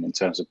what you mean in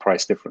terms of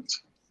price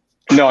difference?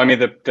 No, I mean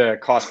the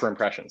cost per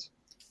impressions.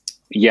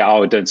 Yeah,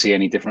 I don't see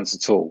any difference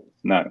at all.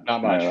 No,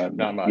 Not much. no,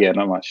 not much. Yeah,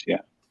 not much.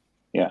 Yeah,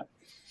 yeah.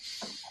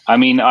 I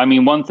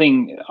mean, one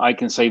thing I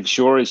can say for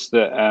sure is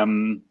that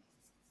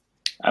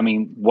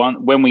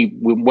when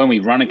we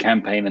run a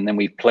campaign and then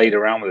we've played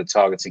around with the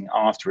targeting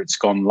after it's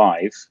gone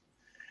live,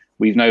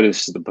 we've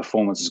noticed that the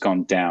performance has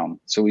gone down.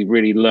 So we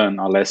really learned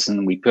our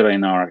lesson. We put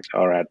in our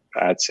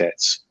ad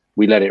sets.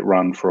 We let it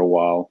run for a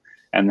while,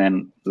 and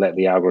then let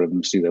the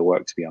algorithms do their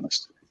work, to be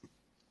honest.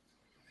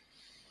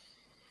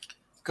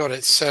 Got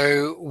it.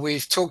 So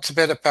we've talked a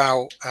bit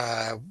about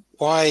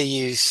why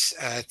use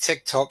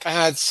TikTok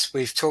ads.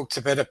 We've talked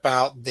a bit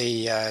about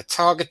the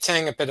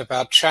targeting, a bit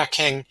about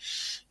tracking.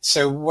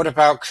 So what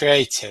about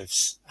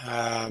creatives?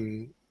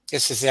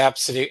 This is the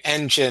absolute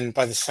engine,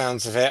 by the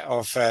sounds of it,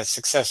 of a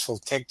successful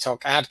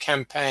TikTok ad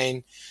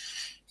campaign.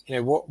 You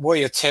know, what are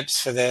your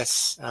tips for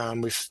this?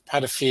 We've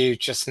had a few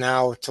just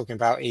now talking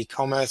about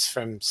e-commerce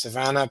from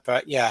Savannah,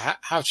 but yeah,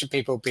 how should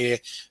people be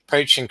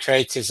approaching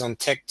creatives on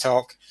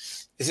TikTok?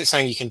 Is it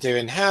something you can do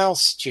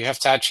in-house? Do you have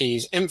to actually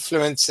use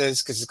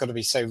influencers because it's got to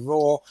be so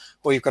raw,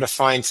 or you've got to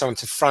find someone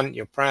to front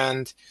your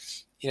brand?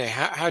 You know,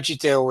 how do you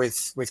deal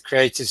with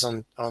creators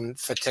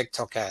for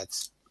TikTok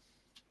ads?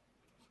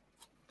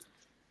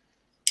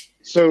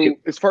 So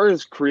as far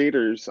as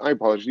creators, I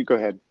apologize, you go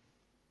ahead.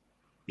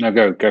 No,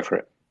 go for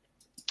it.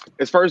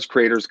 As far as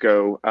creators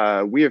go,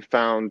 we have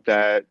found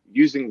that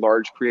using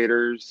large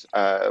creators,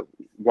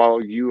 while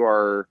you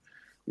are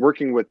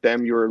working with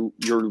them,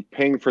 you're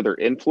paying for their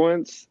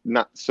influence,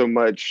 not so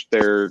much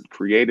their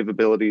creative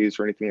abilities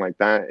or anything like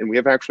that. And we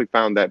have actually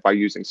found that by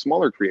using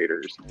smaller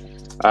creators,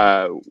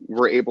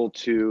 we're able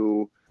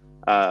to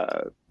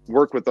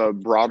work with a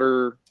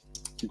broader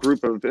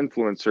group of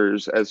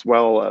influencers, as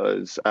well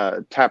as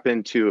tap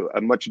into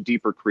a much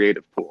deeper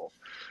creative pool.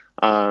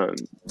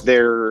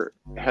 There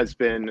has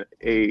been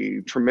a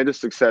tremendous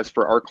success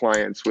for our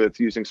clients with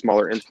using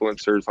smaller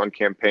influencers on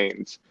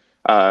campaigns,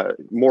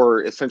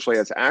 more essentially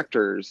as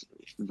actors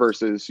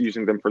versus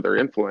using them for their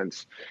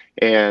influence.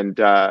 And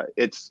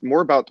it's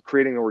more about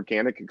creating an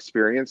organic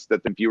experience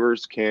that the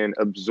viewers can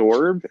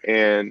absorb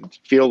and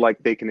feel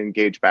like they can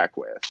engage back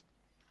with.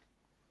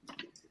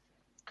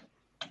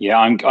 Yeah,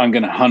 I'm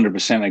going to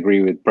 100%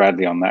 agree with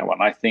Bradley on that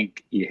one. I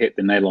think you hit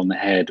the nail on the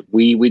head.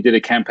 We did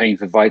a campaign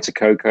for Vita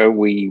Coco.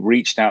 We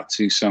reached out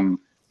to some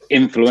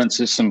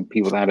influencers, some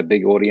people that had a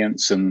big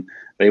audience, and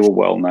they were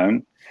well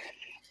known.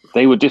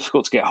 They were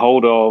difficult to get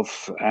hold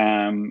of.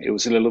 It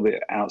was a little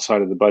bit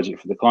outside of the budget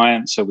for the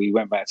client, so we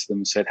went back to them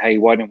and said, "Hey,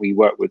 why don't we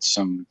work with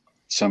some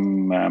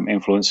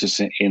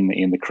influencers in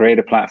the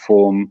creator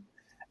platform?"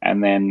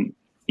 And then,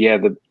 yeah,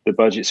 the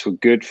budgets were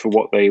good for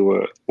what they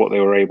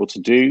were able to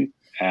do.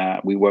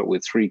 We worked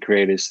with 3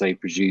 creators. They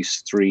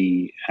produced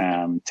 3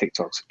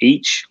 TikToks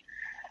each.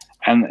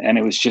 And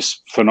it was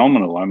just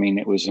phenomenal. I mean,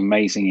 it was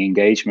amazing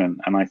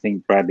engagement. And I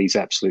think Bradley's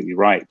absolutely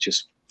right.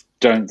 Just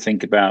don't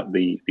think about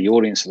the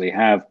audience that they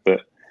have,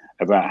 but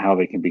about how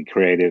they can be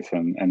creative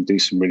and do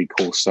some really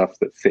cool stuff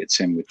that fits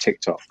in with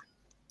TikTok.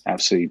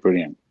 Absolutely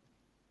brilliant.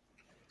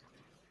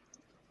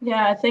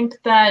 Yeah, I think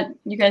that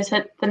you guys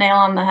hit the nail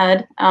on the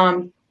head.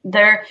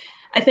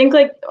 I think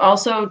like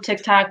also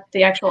TikTok,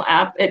 the actual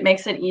app, it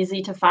makes it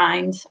easy to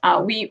find.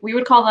 We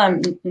would call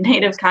them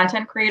native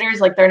content creators.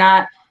 Like they're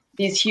not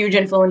these huge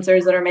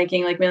influencers that are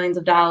making like millions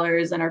of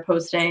dollars and are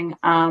posting,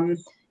 on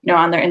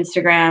their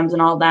Instagrams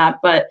and all that.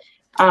 But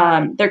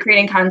they're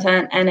creating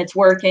content and it's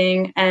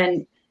working.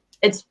 And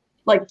it's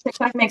like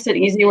TikTok makes it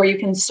easy where you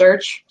can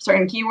search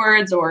certain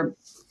keywords or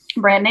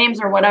brand names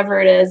or whatever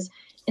it is.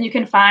 And you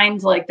can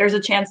find like there's a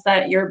chance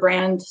that your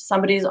brand,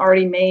 somebody's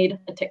already made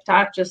a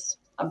TikTok just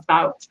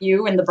about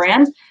you and the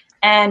brand.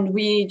 And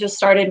we just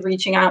started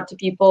reaching out to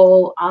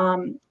people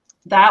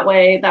that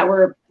way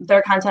that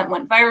their content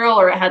went viral,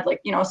 or it had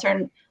like, a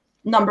certain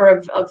number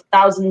of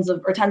thousands or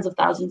tens of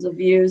thousands of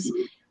views.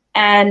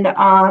 And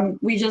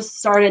we just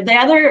started, they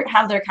either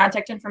have their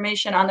contact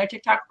information on their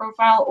TikTok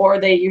profile, or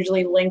they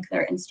usually link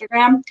their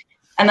Instagram.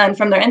 And then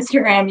from their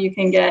Instagram, you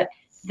can get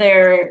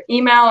their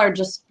email or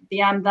just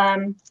DM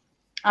them.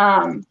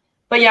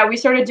 But yeah, we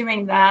started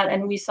doing that,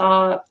 and we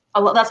saw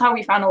that's how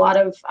we found a lot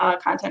of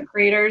content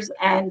creators.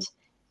 And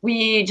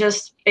we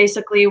just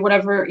basically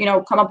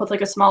come up with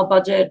like a small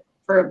budget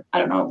for, I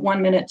don't know,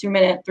 1 minute, 2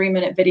 minute, 3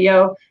 minute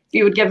video.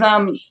 We would give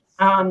them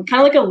kind of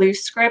like a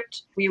loose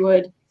script. We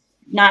would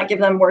not give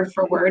them word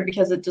for word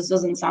because it just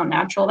doesn't sound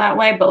natural that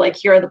way. But like,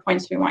 here are the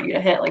points we want you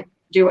to hit. Like,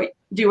 do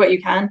what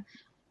you can.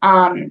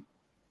 And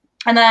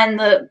then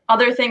the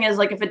other thing is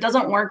like, if it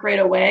doesn't work right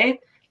away,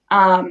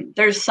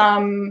 there's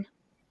some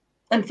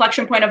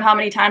inflection point of how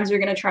many times you're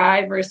going to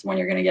try versus when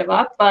you're going to give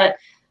up. But,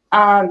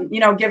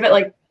 give it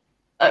like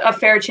a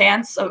fair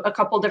chance, a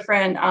couple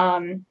different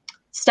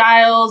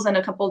styles and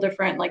a couple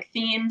different like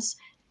themes,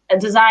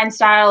 design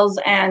styles,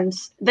 and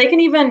they can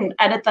even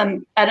edit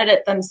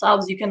it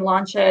themselves. You can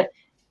launch it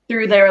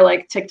through their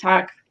like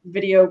TikTok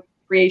video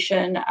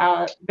creation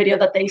video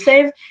that they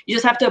save. You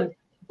just have to,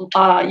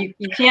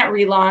 you can't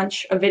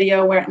relaunch a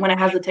video when it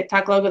has the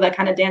TikTok logo that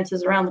kind of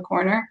dances around the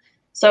corner.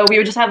 So we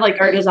would just have like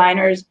our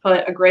designers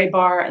put a gray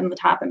bar in the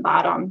top and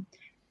bottom.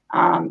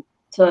 to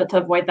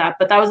avoid that.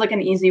 But that was like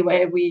an easy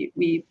way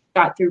we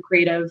got through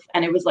creative,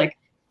 and it was like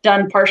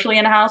done partially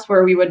in-house,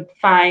 where we would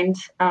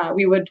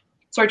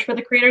search for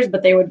the creators,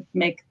 but they would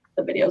make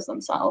the videos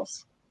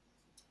themselves.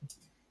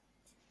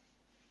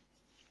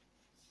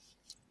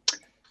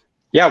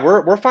 Yeah,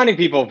 we're finding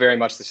people very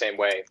much the same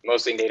way,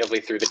 mostly natively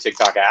through the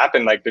TikTok app.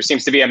 And like there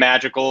seems to be a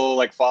magical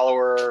like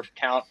follower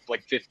count,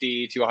 like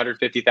 50 to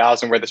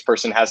 150,000, where this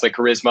person has like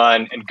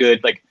charisma and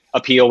good like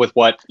appeal with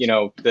what, you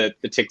know, the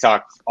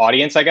TikTok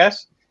audience, I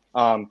guess.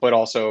 But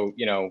also,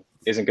 you know,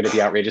 isn't going to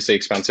be outrageously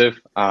expensive,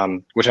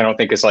 which I don't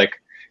think is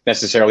like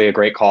necessarily a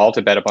great call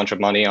to bet a bunch of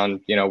money on,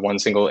 you know, one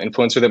single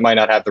influencer that might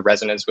not have the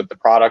resonance with the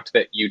product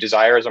that you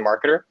desire as a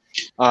marketer.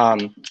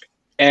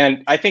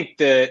 And I think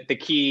the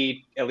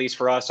key, at least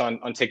for us on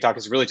TikTok,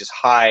 is really just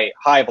high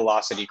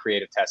velocity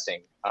creative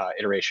testing,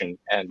 iteration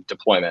and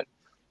deployment.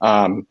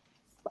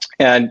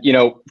 And, you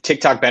know,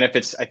 TikTok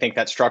benefits, I think,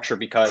 that structure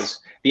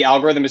because the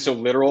algorithm is so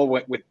literal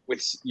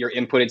with your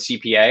inputted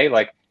CPA.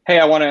 Like, hey,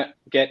 I want to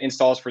get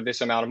installs for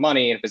this amount of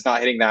money. And if it's not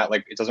hitting that,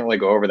 like, it doesn't really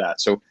go over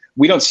that. So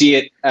we don't see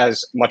it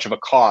as much of a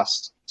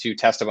cost to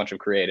test a bunch of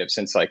creative,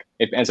 since like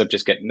it ends up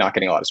just not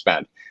getting a lot of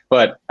spend.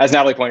 But as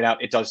Natalie pointed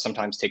out, it does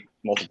sometimes take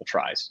multiple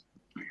tries.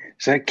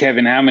 So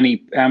Kevin, how many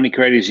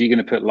creators are you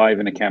going to put live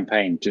in a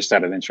campaign, just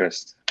out of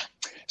interest?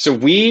 So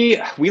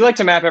we like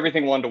to map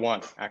everything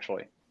 1-to-1,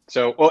 actually.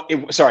 So,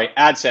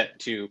 ad set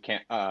to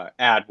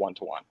ad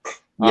 1-to-1.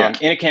 Yeah.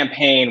 In a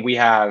campaign, we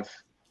have,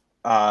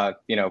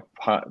 you know,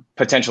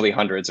 potentially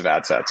hundreds of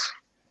ad sets.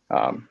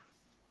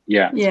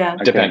 Yeah.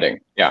 Depending.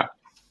 Okay. Yeah.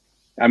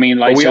 I mean,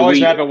 like, but we always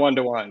have a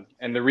 1-to-1,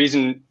 and the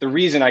reason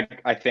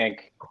I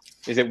think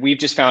is that we've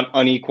just found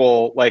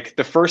unequal, like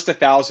the first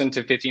 1,000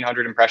 to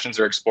 1,500 impressions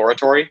are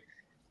exploratory,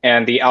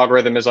 and the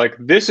algorithm is like,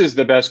 this is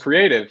the best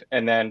creative,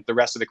 and then the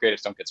rest of the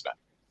creatives don't get spent.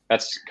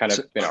 That's kind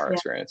of been our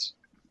experience.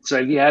 So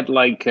if you had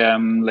like,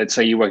 let's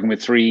say you're working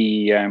with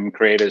 3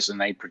 creators and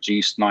they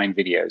produced 9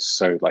 videos,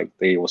 so like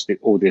they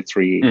all did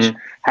 3 each. Mm-hmm.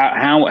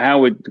 How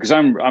would, because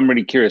I'm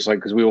really curious, like,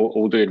 because we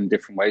all do it in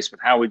different ways, but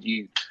how would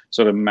you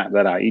sort of map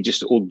that out? You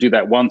just all do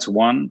that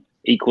 1-to-1,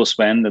 equal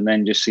spend, and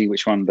then just see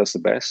which one does the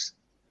best?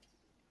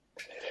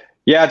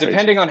 Yeah,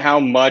 depending on how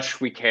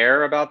much we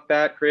care about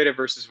that creative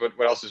versus what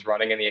else is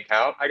running in the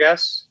account, I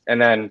guess.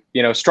 And then,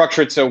 you know,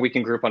 structure it so we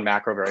can group on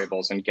macro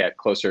variables and get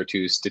closer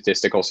to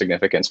statistical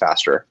significance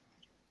faster.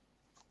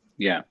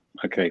 Yeah.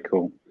 Okay,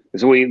 cool.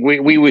 So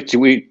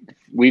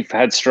we've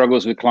had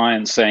struggles with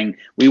clients saying,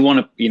 we want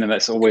to, you know,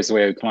 that's always the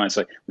way with clients,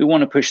 like, we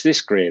want to push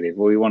this creative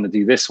or we want to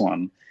do this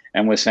one.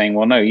 And we're saying,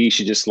 well, no, you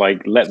should just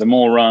like let them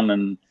all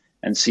run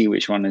and see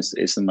which one is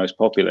the most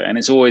popular. And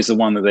it's always the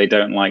one that they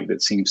don't like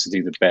that seems to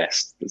do the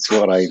best. That's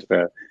what I've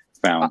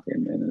found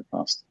in the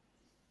past.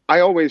 I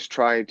always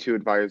try to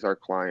advise our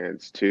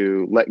clients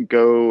to let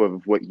go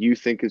of what you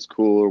think is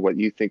cool or what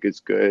you think is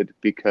good,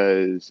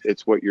 because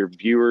it's what your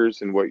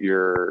viewers and what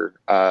your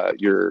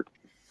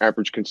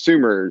average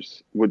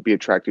consumers would be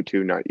attracted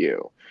to, not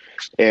you.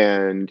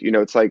 And, you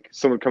know, it's like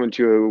someone coming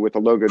to you with a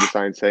logo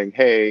design saying,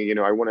 hey, you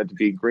know, I want it to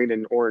be green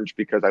and orange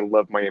because I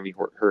love Miami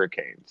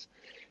Hurricanes.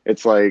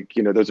 It's like,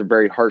 you know, those are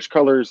very harsh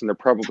colors and they're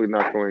probably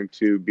not going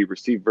to be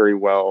received very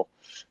well.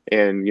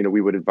 And, you know, we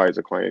would advise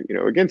a client, you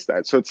know, against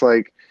that. So it's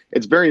like,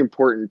 it's very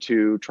important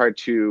to try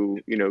to,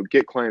 you know,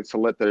 get clients to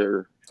let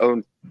their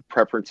own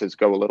preferences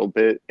go a little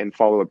bit and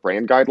follow a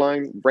brand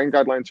guideline. Brand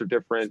guidelines are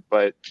different,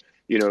 but,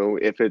 you know,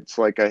 if it's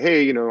like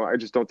hey, you know, I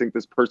just don't think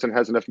this person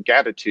has enough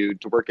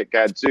gratitude to work at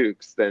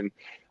Gadzooks, then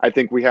I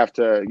think we have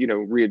to, you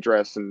know,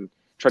 readdress and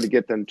try to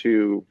get them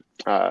to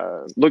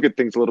look at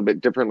things a little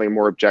bit differently,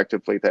 more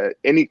objectively, that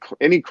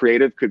any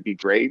creative could be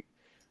great.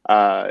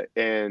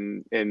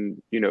 And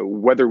you know,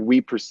 whether we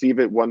perceive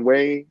it one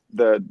way,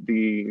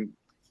 the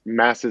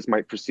masses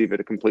might perceive it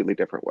a completely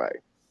different way.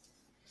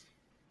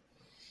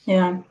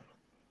 Yeah.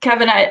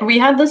 Kevin, we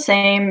had the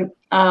same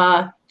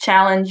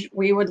challenge.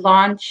 We would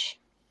launch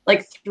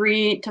like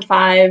 3 to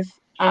 5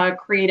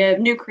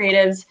 new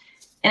creatives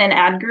in an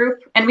ad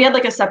group, and we had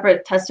like a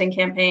separate testing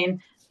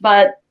campaign.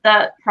 But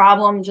that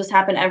problem just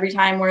happened every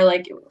time, where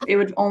like it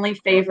would only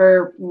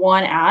favor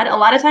one ad. A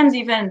lot of times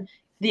even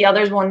the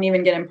others wouldn't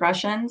even get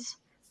impressions.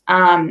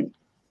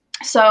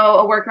 So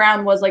a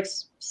workaround was like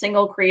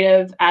single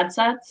creative ad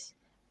sets.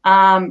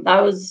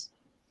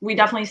 We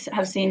definitely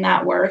have seen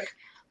that work.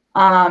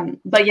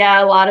 But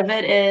yeah, a lot of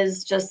it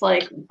is just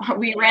like,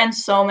 we ran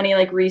so many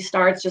like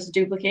restarts, just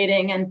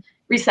duplicating and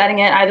resetting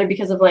it, either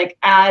because of like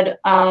ad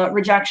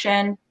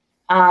rejection,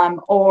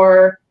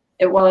 or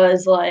it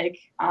was like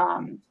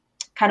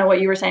kind of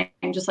what you were saying,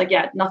 just like,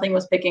 yeah, nothing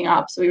was picking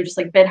up. So we would just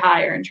like bid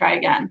higher and try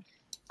again,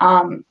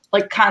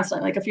 like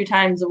constantly, like a few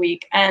times a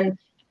week. And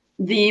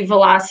the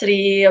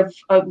velocity of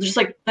just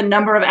like the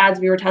number of ads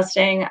we were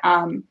testing,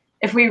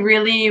 if we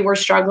really were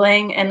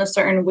struggling in a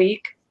certain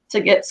week to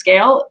get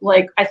scale,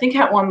 like I think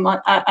at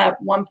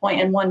one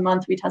point in 1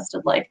 month, we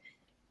tested like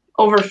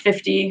over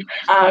 50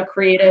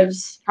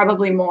 creatives,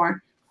 probably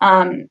more.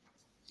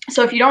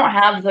 So if you don't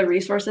have the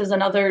resources,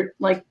 another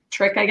like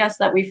trick, I guess,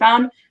 that we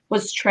found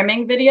was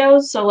trimming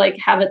videos. So like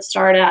have it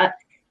start at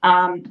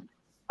 5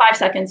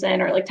 seconds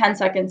in or like 10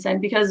 seconds in,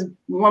 because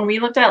when we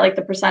looked at like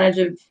the percentage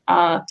of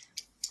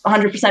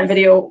 100%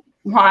 video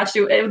watched,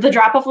 the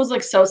drop off was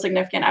like so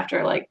significant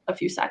after like a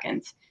few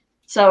seconds.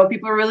 So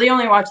people really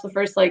only watch the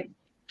first, like,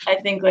 I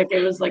think like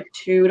it was like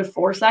 2 to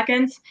 4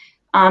 seconds.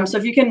 So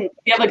if you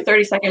have like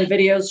 30-second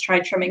videos, try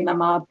trimming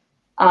them up.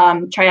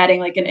 Try adding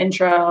like an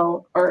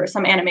intro or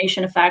some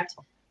animation effect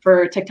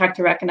for TikTok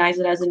to recognize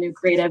it as a new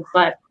creative.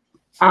 But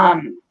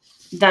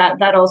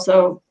that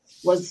also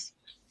was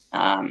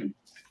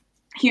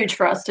huge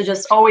for us to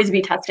just always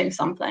be testing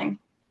something.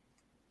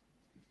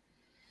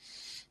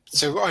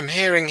 So I'm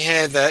hearing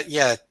here that,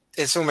 yeah,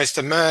 it's almost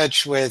a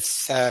merge with,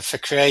 for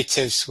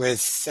creatives with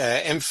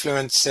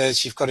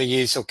influencers. You've got to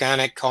use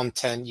organic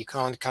content. You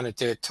can't kind of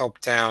do it top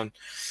down.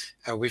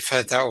 We've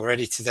heard that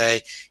already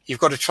today. You've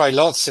got to try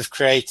lots of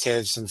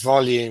creatives and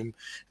volume.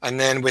 And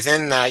then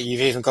within that,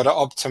 you've even got to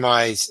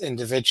optimize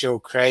individual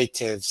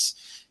creatives,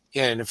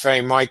 you know, in a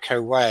very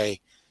micro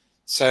way.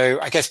 So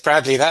I guess,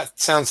 Bradley, that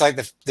sounds like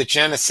the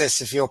genesis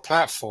of your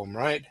platform,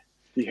 right?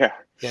 Yeah.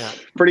 Yeah.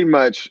 Pretty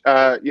much.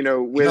 You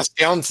know, You must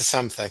be onto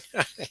something.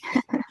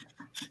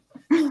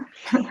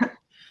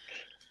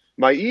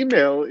 My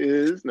email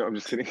is, no, I'm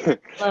just kidding.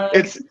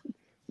 It's,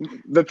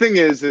 the thing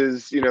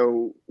is, you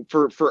know,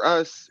 for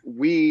us,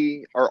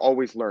 we are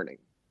always learning,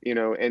 you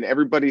know, and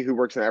everybody who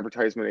works in an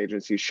advertisement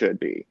agency should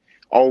be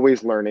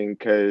always learning,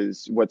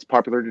 because what's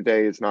popular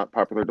today is not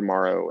popular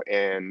tomorrow.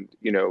 And,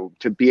 you know,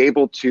 to be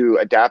able to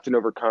adapt and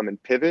overcome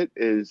and pivot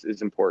is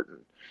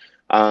important.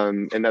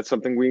 And that's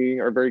something we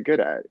are very good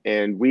at.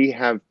 And we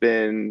have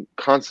been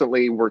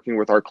constantly working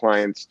with our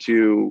clients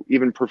to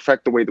even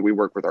perfect the way that we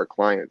work with our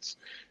clients,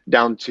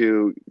 down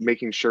to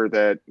making sure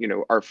that, you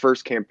know, our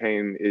first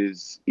campaign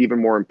is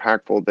even more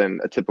impactful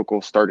than a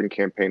typical starting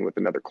campaign with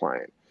another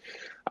client.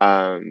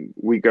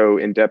 We go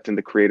in depth in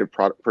the creative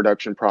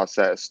production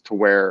process to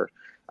where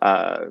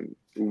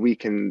we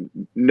can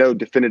know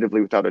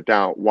definitively without a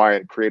doubt why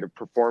a creative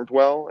performed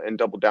well and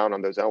double down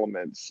on those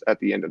elements at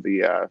the end of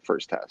the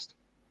first test.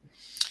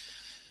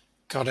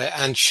 Got it.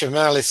 And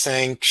Shamel is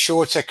saying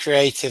shorter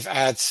creative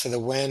ads for the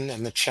win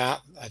in the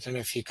chat. I don't know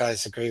if you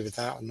guys agree with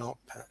that or not.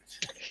 But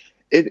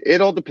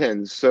it all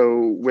depends. So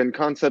when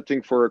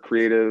concepting for a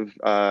creative,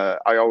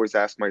 I always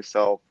ask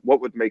myself, what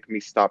would make me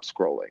stop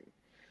scrolling?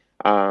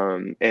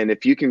 And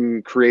if you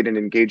can create an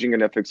engaging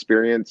enough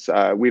experience,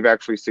 we've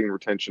actually seen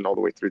retention all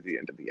the way through the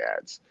end of the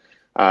ads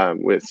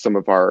with some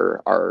of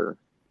our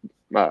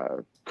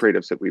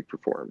creatives that we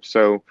perform.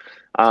 So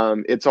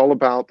it's all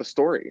about the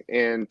story,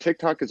 and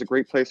TikTok is a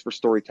great place for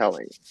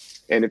storytelling.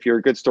 And if you're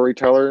a good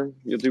storyteller,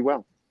 you'll do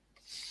well.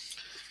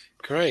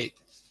 Great.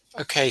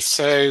 Okay,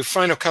 so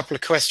final couple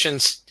of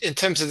questions. In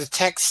terms of the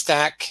tech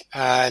stack,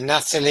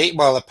 Natalie,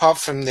 well, apart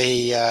from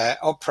the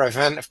Opera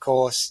event, of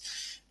course,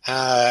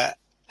 Natalie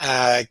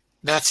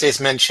has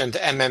mentioned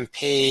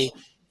MMP.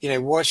 You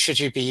know, what should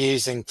you be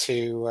using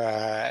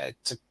to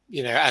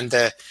you know, and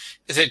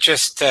is it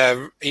just,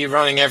 are you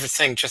running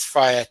everything just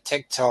via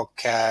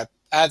TikTok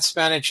ads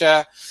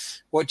manager?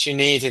 What do you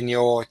need in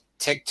your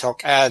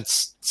TikTok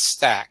ads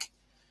stack?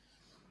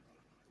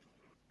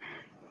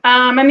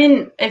 I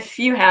mean, if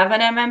you have an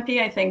MMP,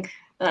 I think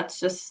that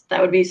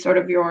would be sort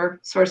of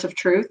your source of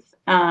truth.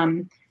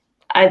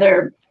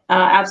 Either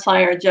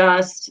AppsFly or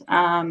Just,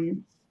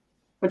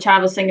 which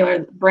have a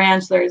singular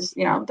branch. Those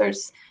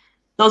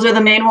are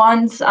the main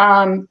ones.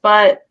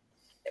 But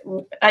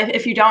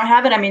if you don't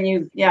have it, I mean,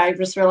 you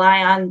just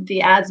rely on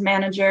the ads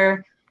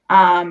manager.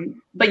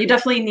 But you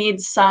definitely need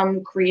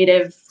some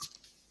creative,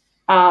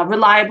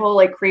 reliable,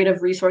 like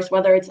creative resource,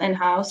 whether it's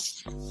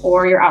in-house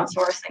or you're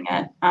outsourcing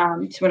it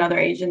to another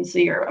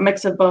agency or a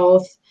mix of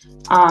both.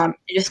 You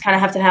just kind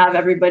of have to have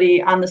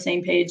everybody on the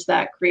same page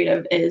that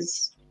creative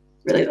is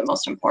really the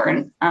most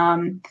important.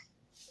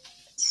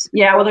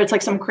 Whether it's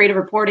like some creative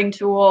reporting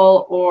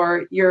tool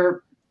or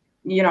you're,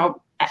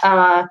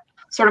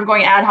 sort of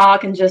going ad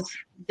hoc and just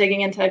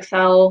digging into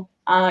Excel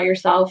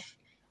yourself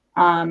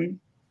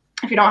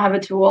if you don't have a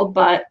tool.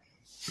 But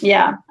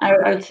yeah,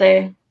 I would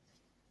say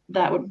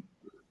that would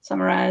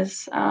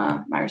summarize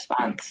my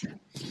response.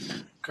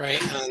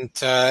 Great. And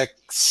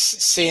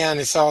Cian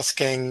is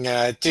asking,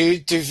 do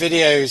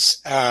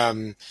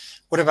videos,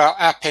 what about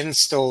app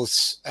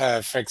installs,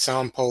 for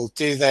example?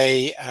 Do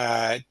they,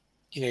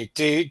 do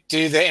the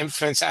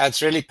influencer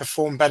ads really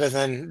perform better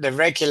than the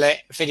regular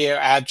video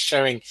ads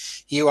showing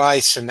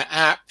UIs from the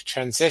app,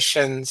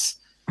 transitions?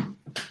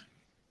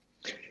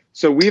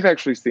 So we've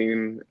actually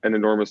seen an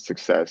enormous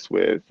success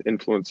with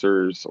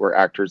influencers or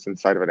actors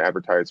inside of an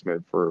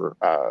advertisement for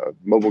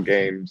mobile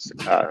games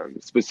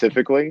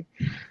specifically.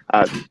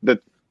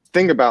 The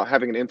thing about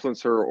having an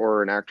influencer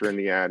or an actor in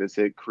the ad is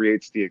it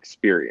creates the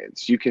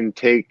experience. You can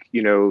take,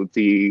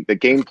 the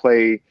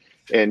gameplay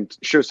and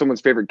show someone's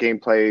favorite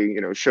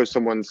gameplay, show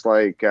someone's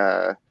like,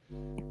 about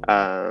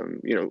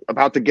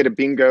to get a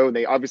bingo, and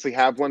they obviously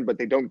have one, but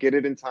they don't get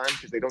it in time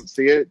because they don't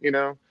see it,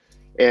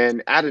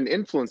 and add an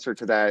influencer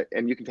to that,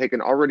 and you can take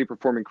an already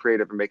performing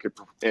creative and make it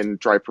and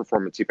drive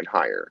performance even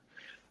higher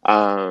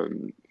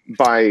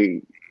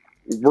by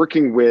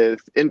working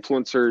with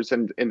influencers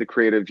and in the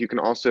creative, you can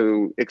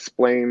also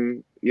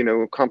explain,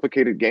 a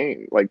complicated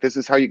game. Like, this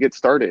is how you get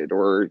started,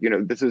 or,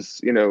 this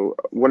is,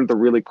 one of the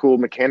really cool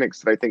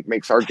mechanics that I think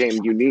makes our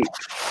game unique.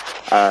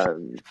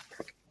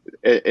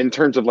 In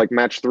terms of like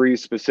match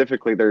threes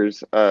specifically,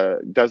 there's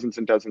dozens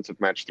and dozens of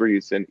match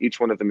threes, and each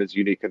one of them is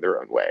unique in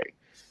their own way.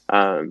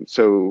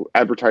 So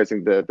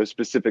advertising the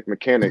specific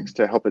mechanics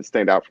to help it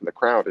stand out from the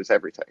crowd is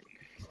everything.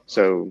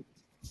 So,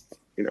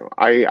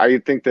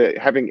 I think that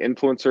having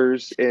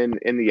influencers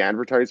in the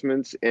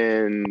advertisements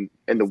and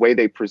the way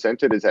they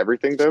present it is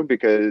everything, though,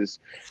 because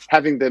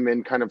having them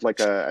in kind of like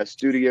a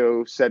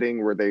studio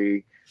setting where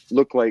they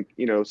look like,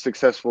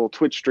 successful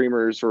Twitch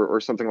streamers or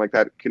something like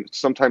that can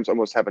sometimes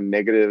almost have a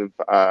negative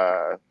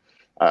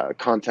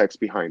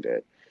context behind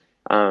it.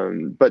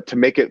 But to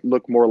make it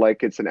look more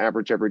like it's an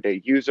average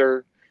everyday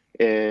user,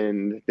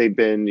 and they've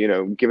been,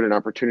 given an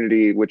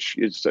opportunity, which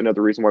is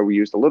another reason why we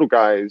use the little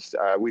guys,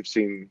 we've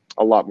seen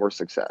a lot more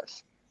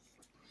success.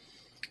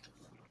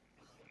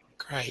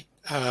 Great.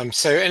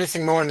 So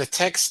anything more in the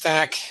tech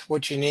stack?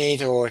 What do you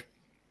need, or?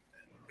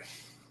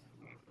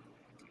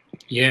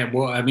 Yeah,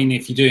 well, I mean,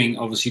 if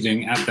you're obviously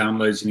doing app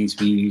downloads, you need to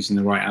be using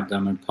the right app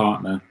download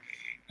partner.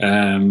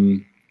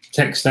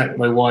 Tech stack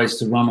wise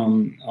to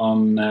run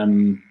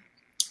on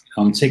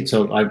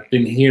TikTok, I've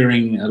been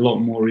hearing a lot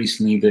more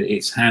recently that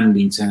it's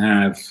handy to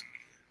have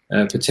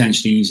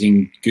potentially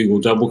using Google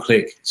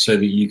DoubleClick so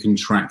that you can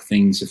track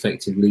things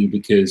effectively,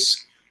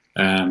 because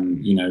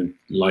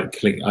like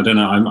click, I don't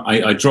know,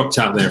 I dropped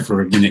out there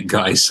for a minute,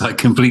 guys. I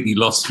completely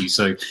lost you,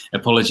 so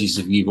apologies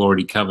if you've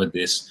already covered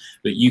this,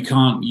 but you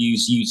can't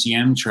use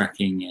UTM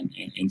tracking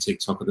in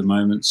TikTok at the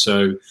moment,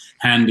 so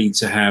handy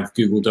to have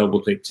Google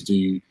DoubleClick to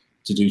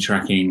do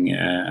tracking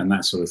and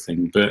that sort of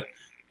thing. But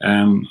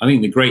I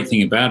think the great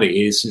thing about it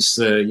is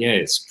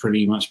it's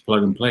pretty much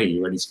plug and play.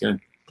 You're ready to go.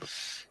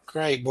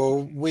 Great.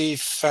 Well,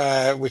 we've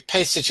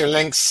pasted your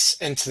links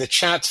into the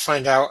chat to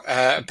find out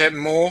a bit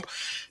more.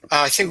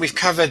 I think we've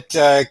covered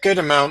a good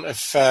amount of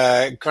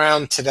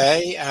ground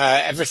today.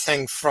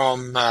 Everything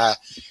from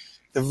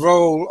the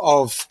role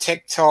of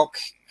TikTok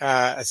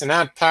as an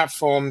ad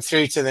platform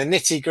through to the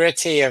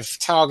nitty-gritty of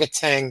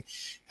targeting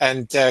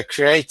and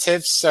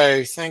creative.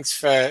 So thanks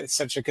for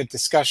such a good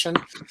discussion.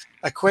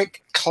 A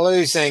quick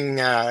closing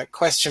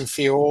question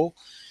for you all.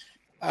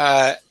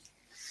 On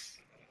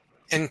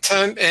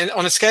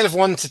a scale of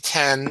 1 to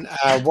 10,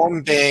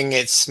 1 being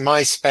it's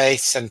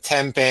MySpace and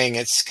 10 being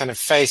it's kind of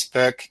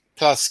Facebook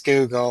plus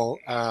Google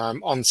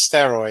on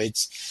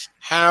steroids,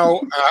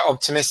 how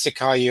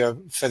optimistic are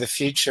you for the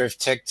future of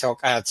TikTok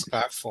ads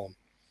platform?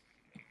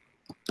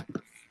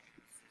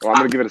 Well, I'm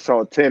going to give it a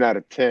solid 10 out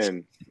of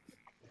 10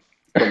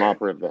 from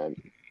Opera then.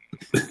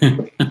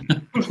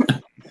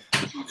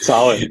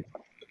 Solid.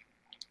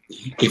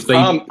 If they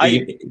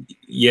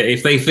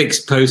if they fix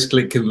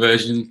post-click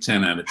conversion,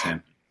 10 out of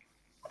 10.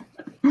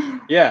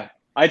 Yeah,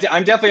 I'm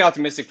definitely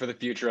optimistic for the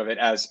future of it,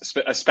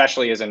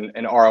 especially as an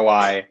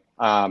ROI,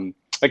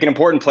 like an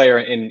important player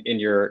in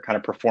your kind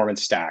of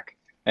performance stack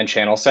and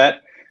channel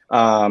set.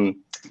 I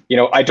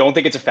don't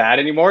think it's a fad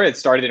anymore. It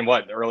started in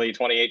early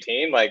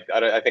 2018. Like,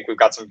 I think we've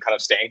got some kind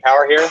of staying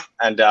power here.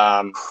 And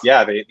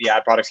the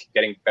ad products keep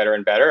getting better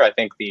and better. I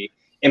think the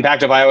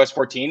impact of iOS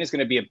 14 is going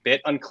to be a bit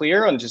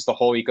unclear on just the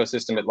whole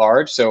ecosystem at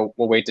large. So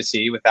we'll wait to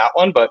see with that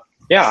one. But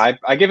yeah,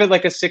 I give it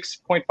like a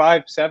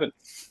 6.57.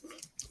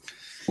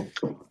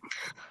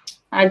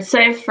 I'd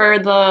say for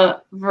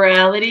the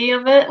virality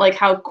of it, like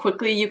how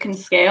quickly you can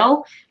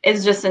scale,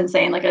 is just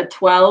insane, like a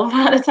 12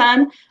 out of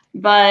 10.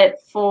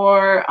 But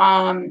for,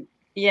 I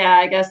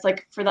guess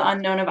like for the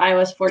unknown of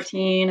iOS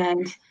 14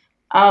 and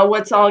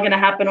what's all going to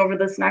happen over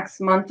this next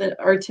month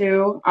or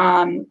two,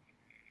 and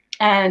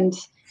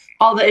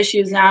all the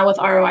issues now with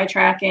ROI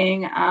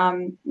tracking,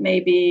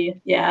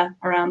 maybe,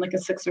 around like a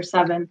 6 or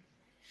 7.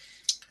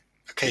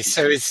 Okay,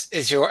 so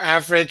is your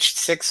average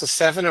 6 or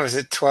 7, or is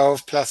it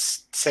 12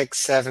 plus 6,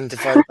 7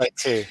 divided by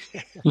 2?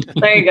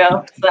 There you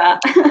go. That.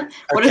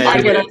 What does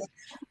that get us?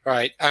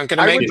 Right, I'm going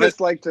to make. I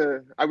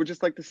would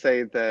just like to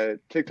say that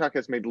TikTok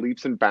has made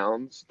leaps and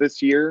bounds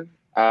this year,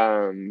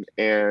 and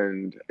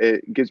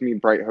it gives me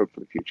bright hope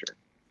for the future.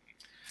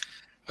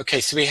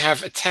 Okay, so we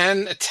have a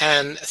 10, a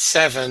 10, a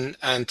 7,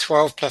 and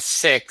 12 plus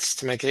 6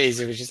 to make it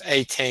easy, which is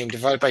 18.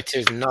 Divided by 2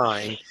 is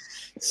 9.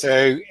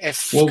 So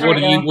if what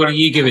do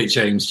you give it,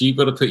 James? You've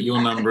got to put your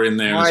number in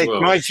there as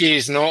well. My view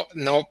is not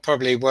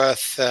probably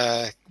worth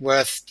as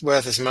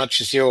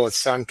much as yours.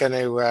 So I'm going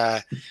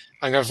to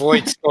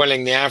avoid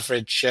spoiling the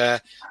average.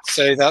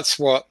 So that's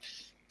what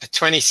a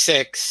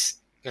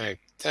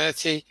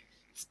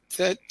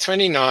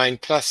 29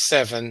 plus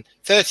 7,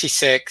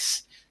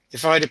 36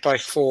 divided by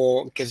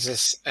 4 gives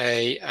us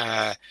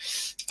a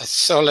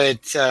solid.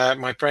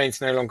 My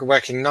brain's no longer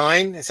working.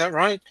 9. Is that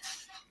right?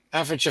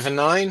 Average of a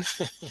 9.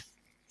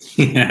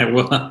 Yeah,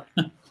 well,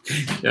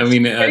 I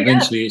mean,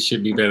 eventually it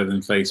should be better than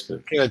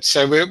Facebook. Good.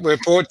 So we're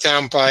brought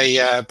down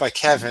by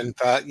Kevin,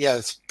 but yeah,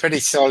 it's pretty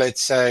solid.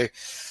 So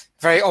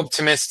very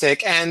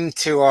optimistic end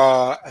to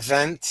our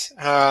event.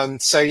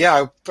 So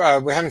yeah,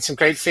 we're having some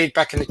great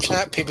feedback in the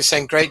chat. People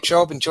saying great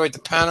job, enjoyed the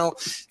panel.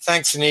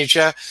 Thanks,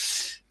 Anuja.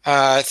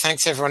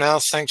 Thanks everyone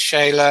else. Thanks,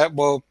 Shayla.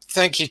 Well,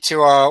 thank you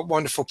to our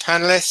wonderful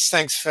panelists.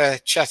 Thanks for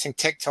chatting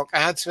TikTok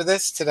ads with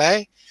us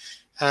today.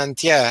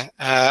 And yeah,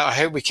 I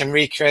hope we can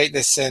recreate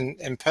this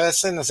in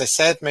person, as I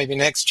said, maybe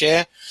next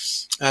year.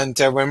 And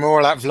when we're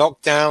all out of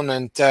lockdown,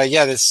 and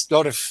yeah, there's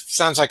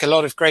sounds like a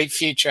lot of great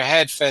future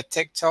ahead for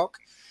TikTok.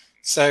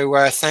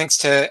 So thanks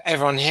to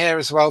everyone here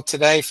as well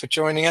today for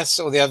joining us,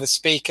 all the other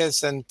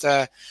speakers, and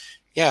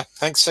yeah,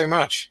 thanks so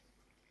much.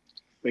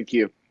 Thank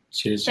you.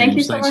 Cheers, James. Thank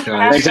you so Thanks, much for guys.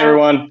 having Thanks,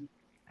 everyone.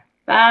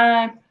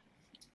 Bye.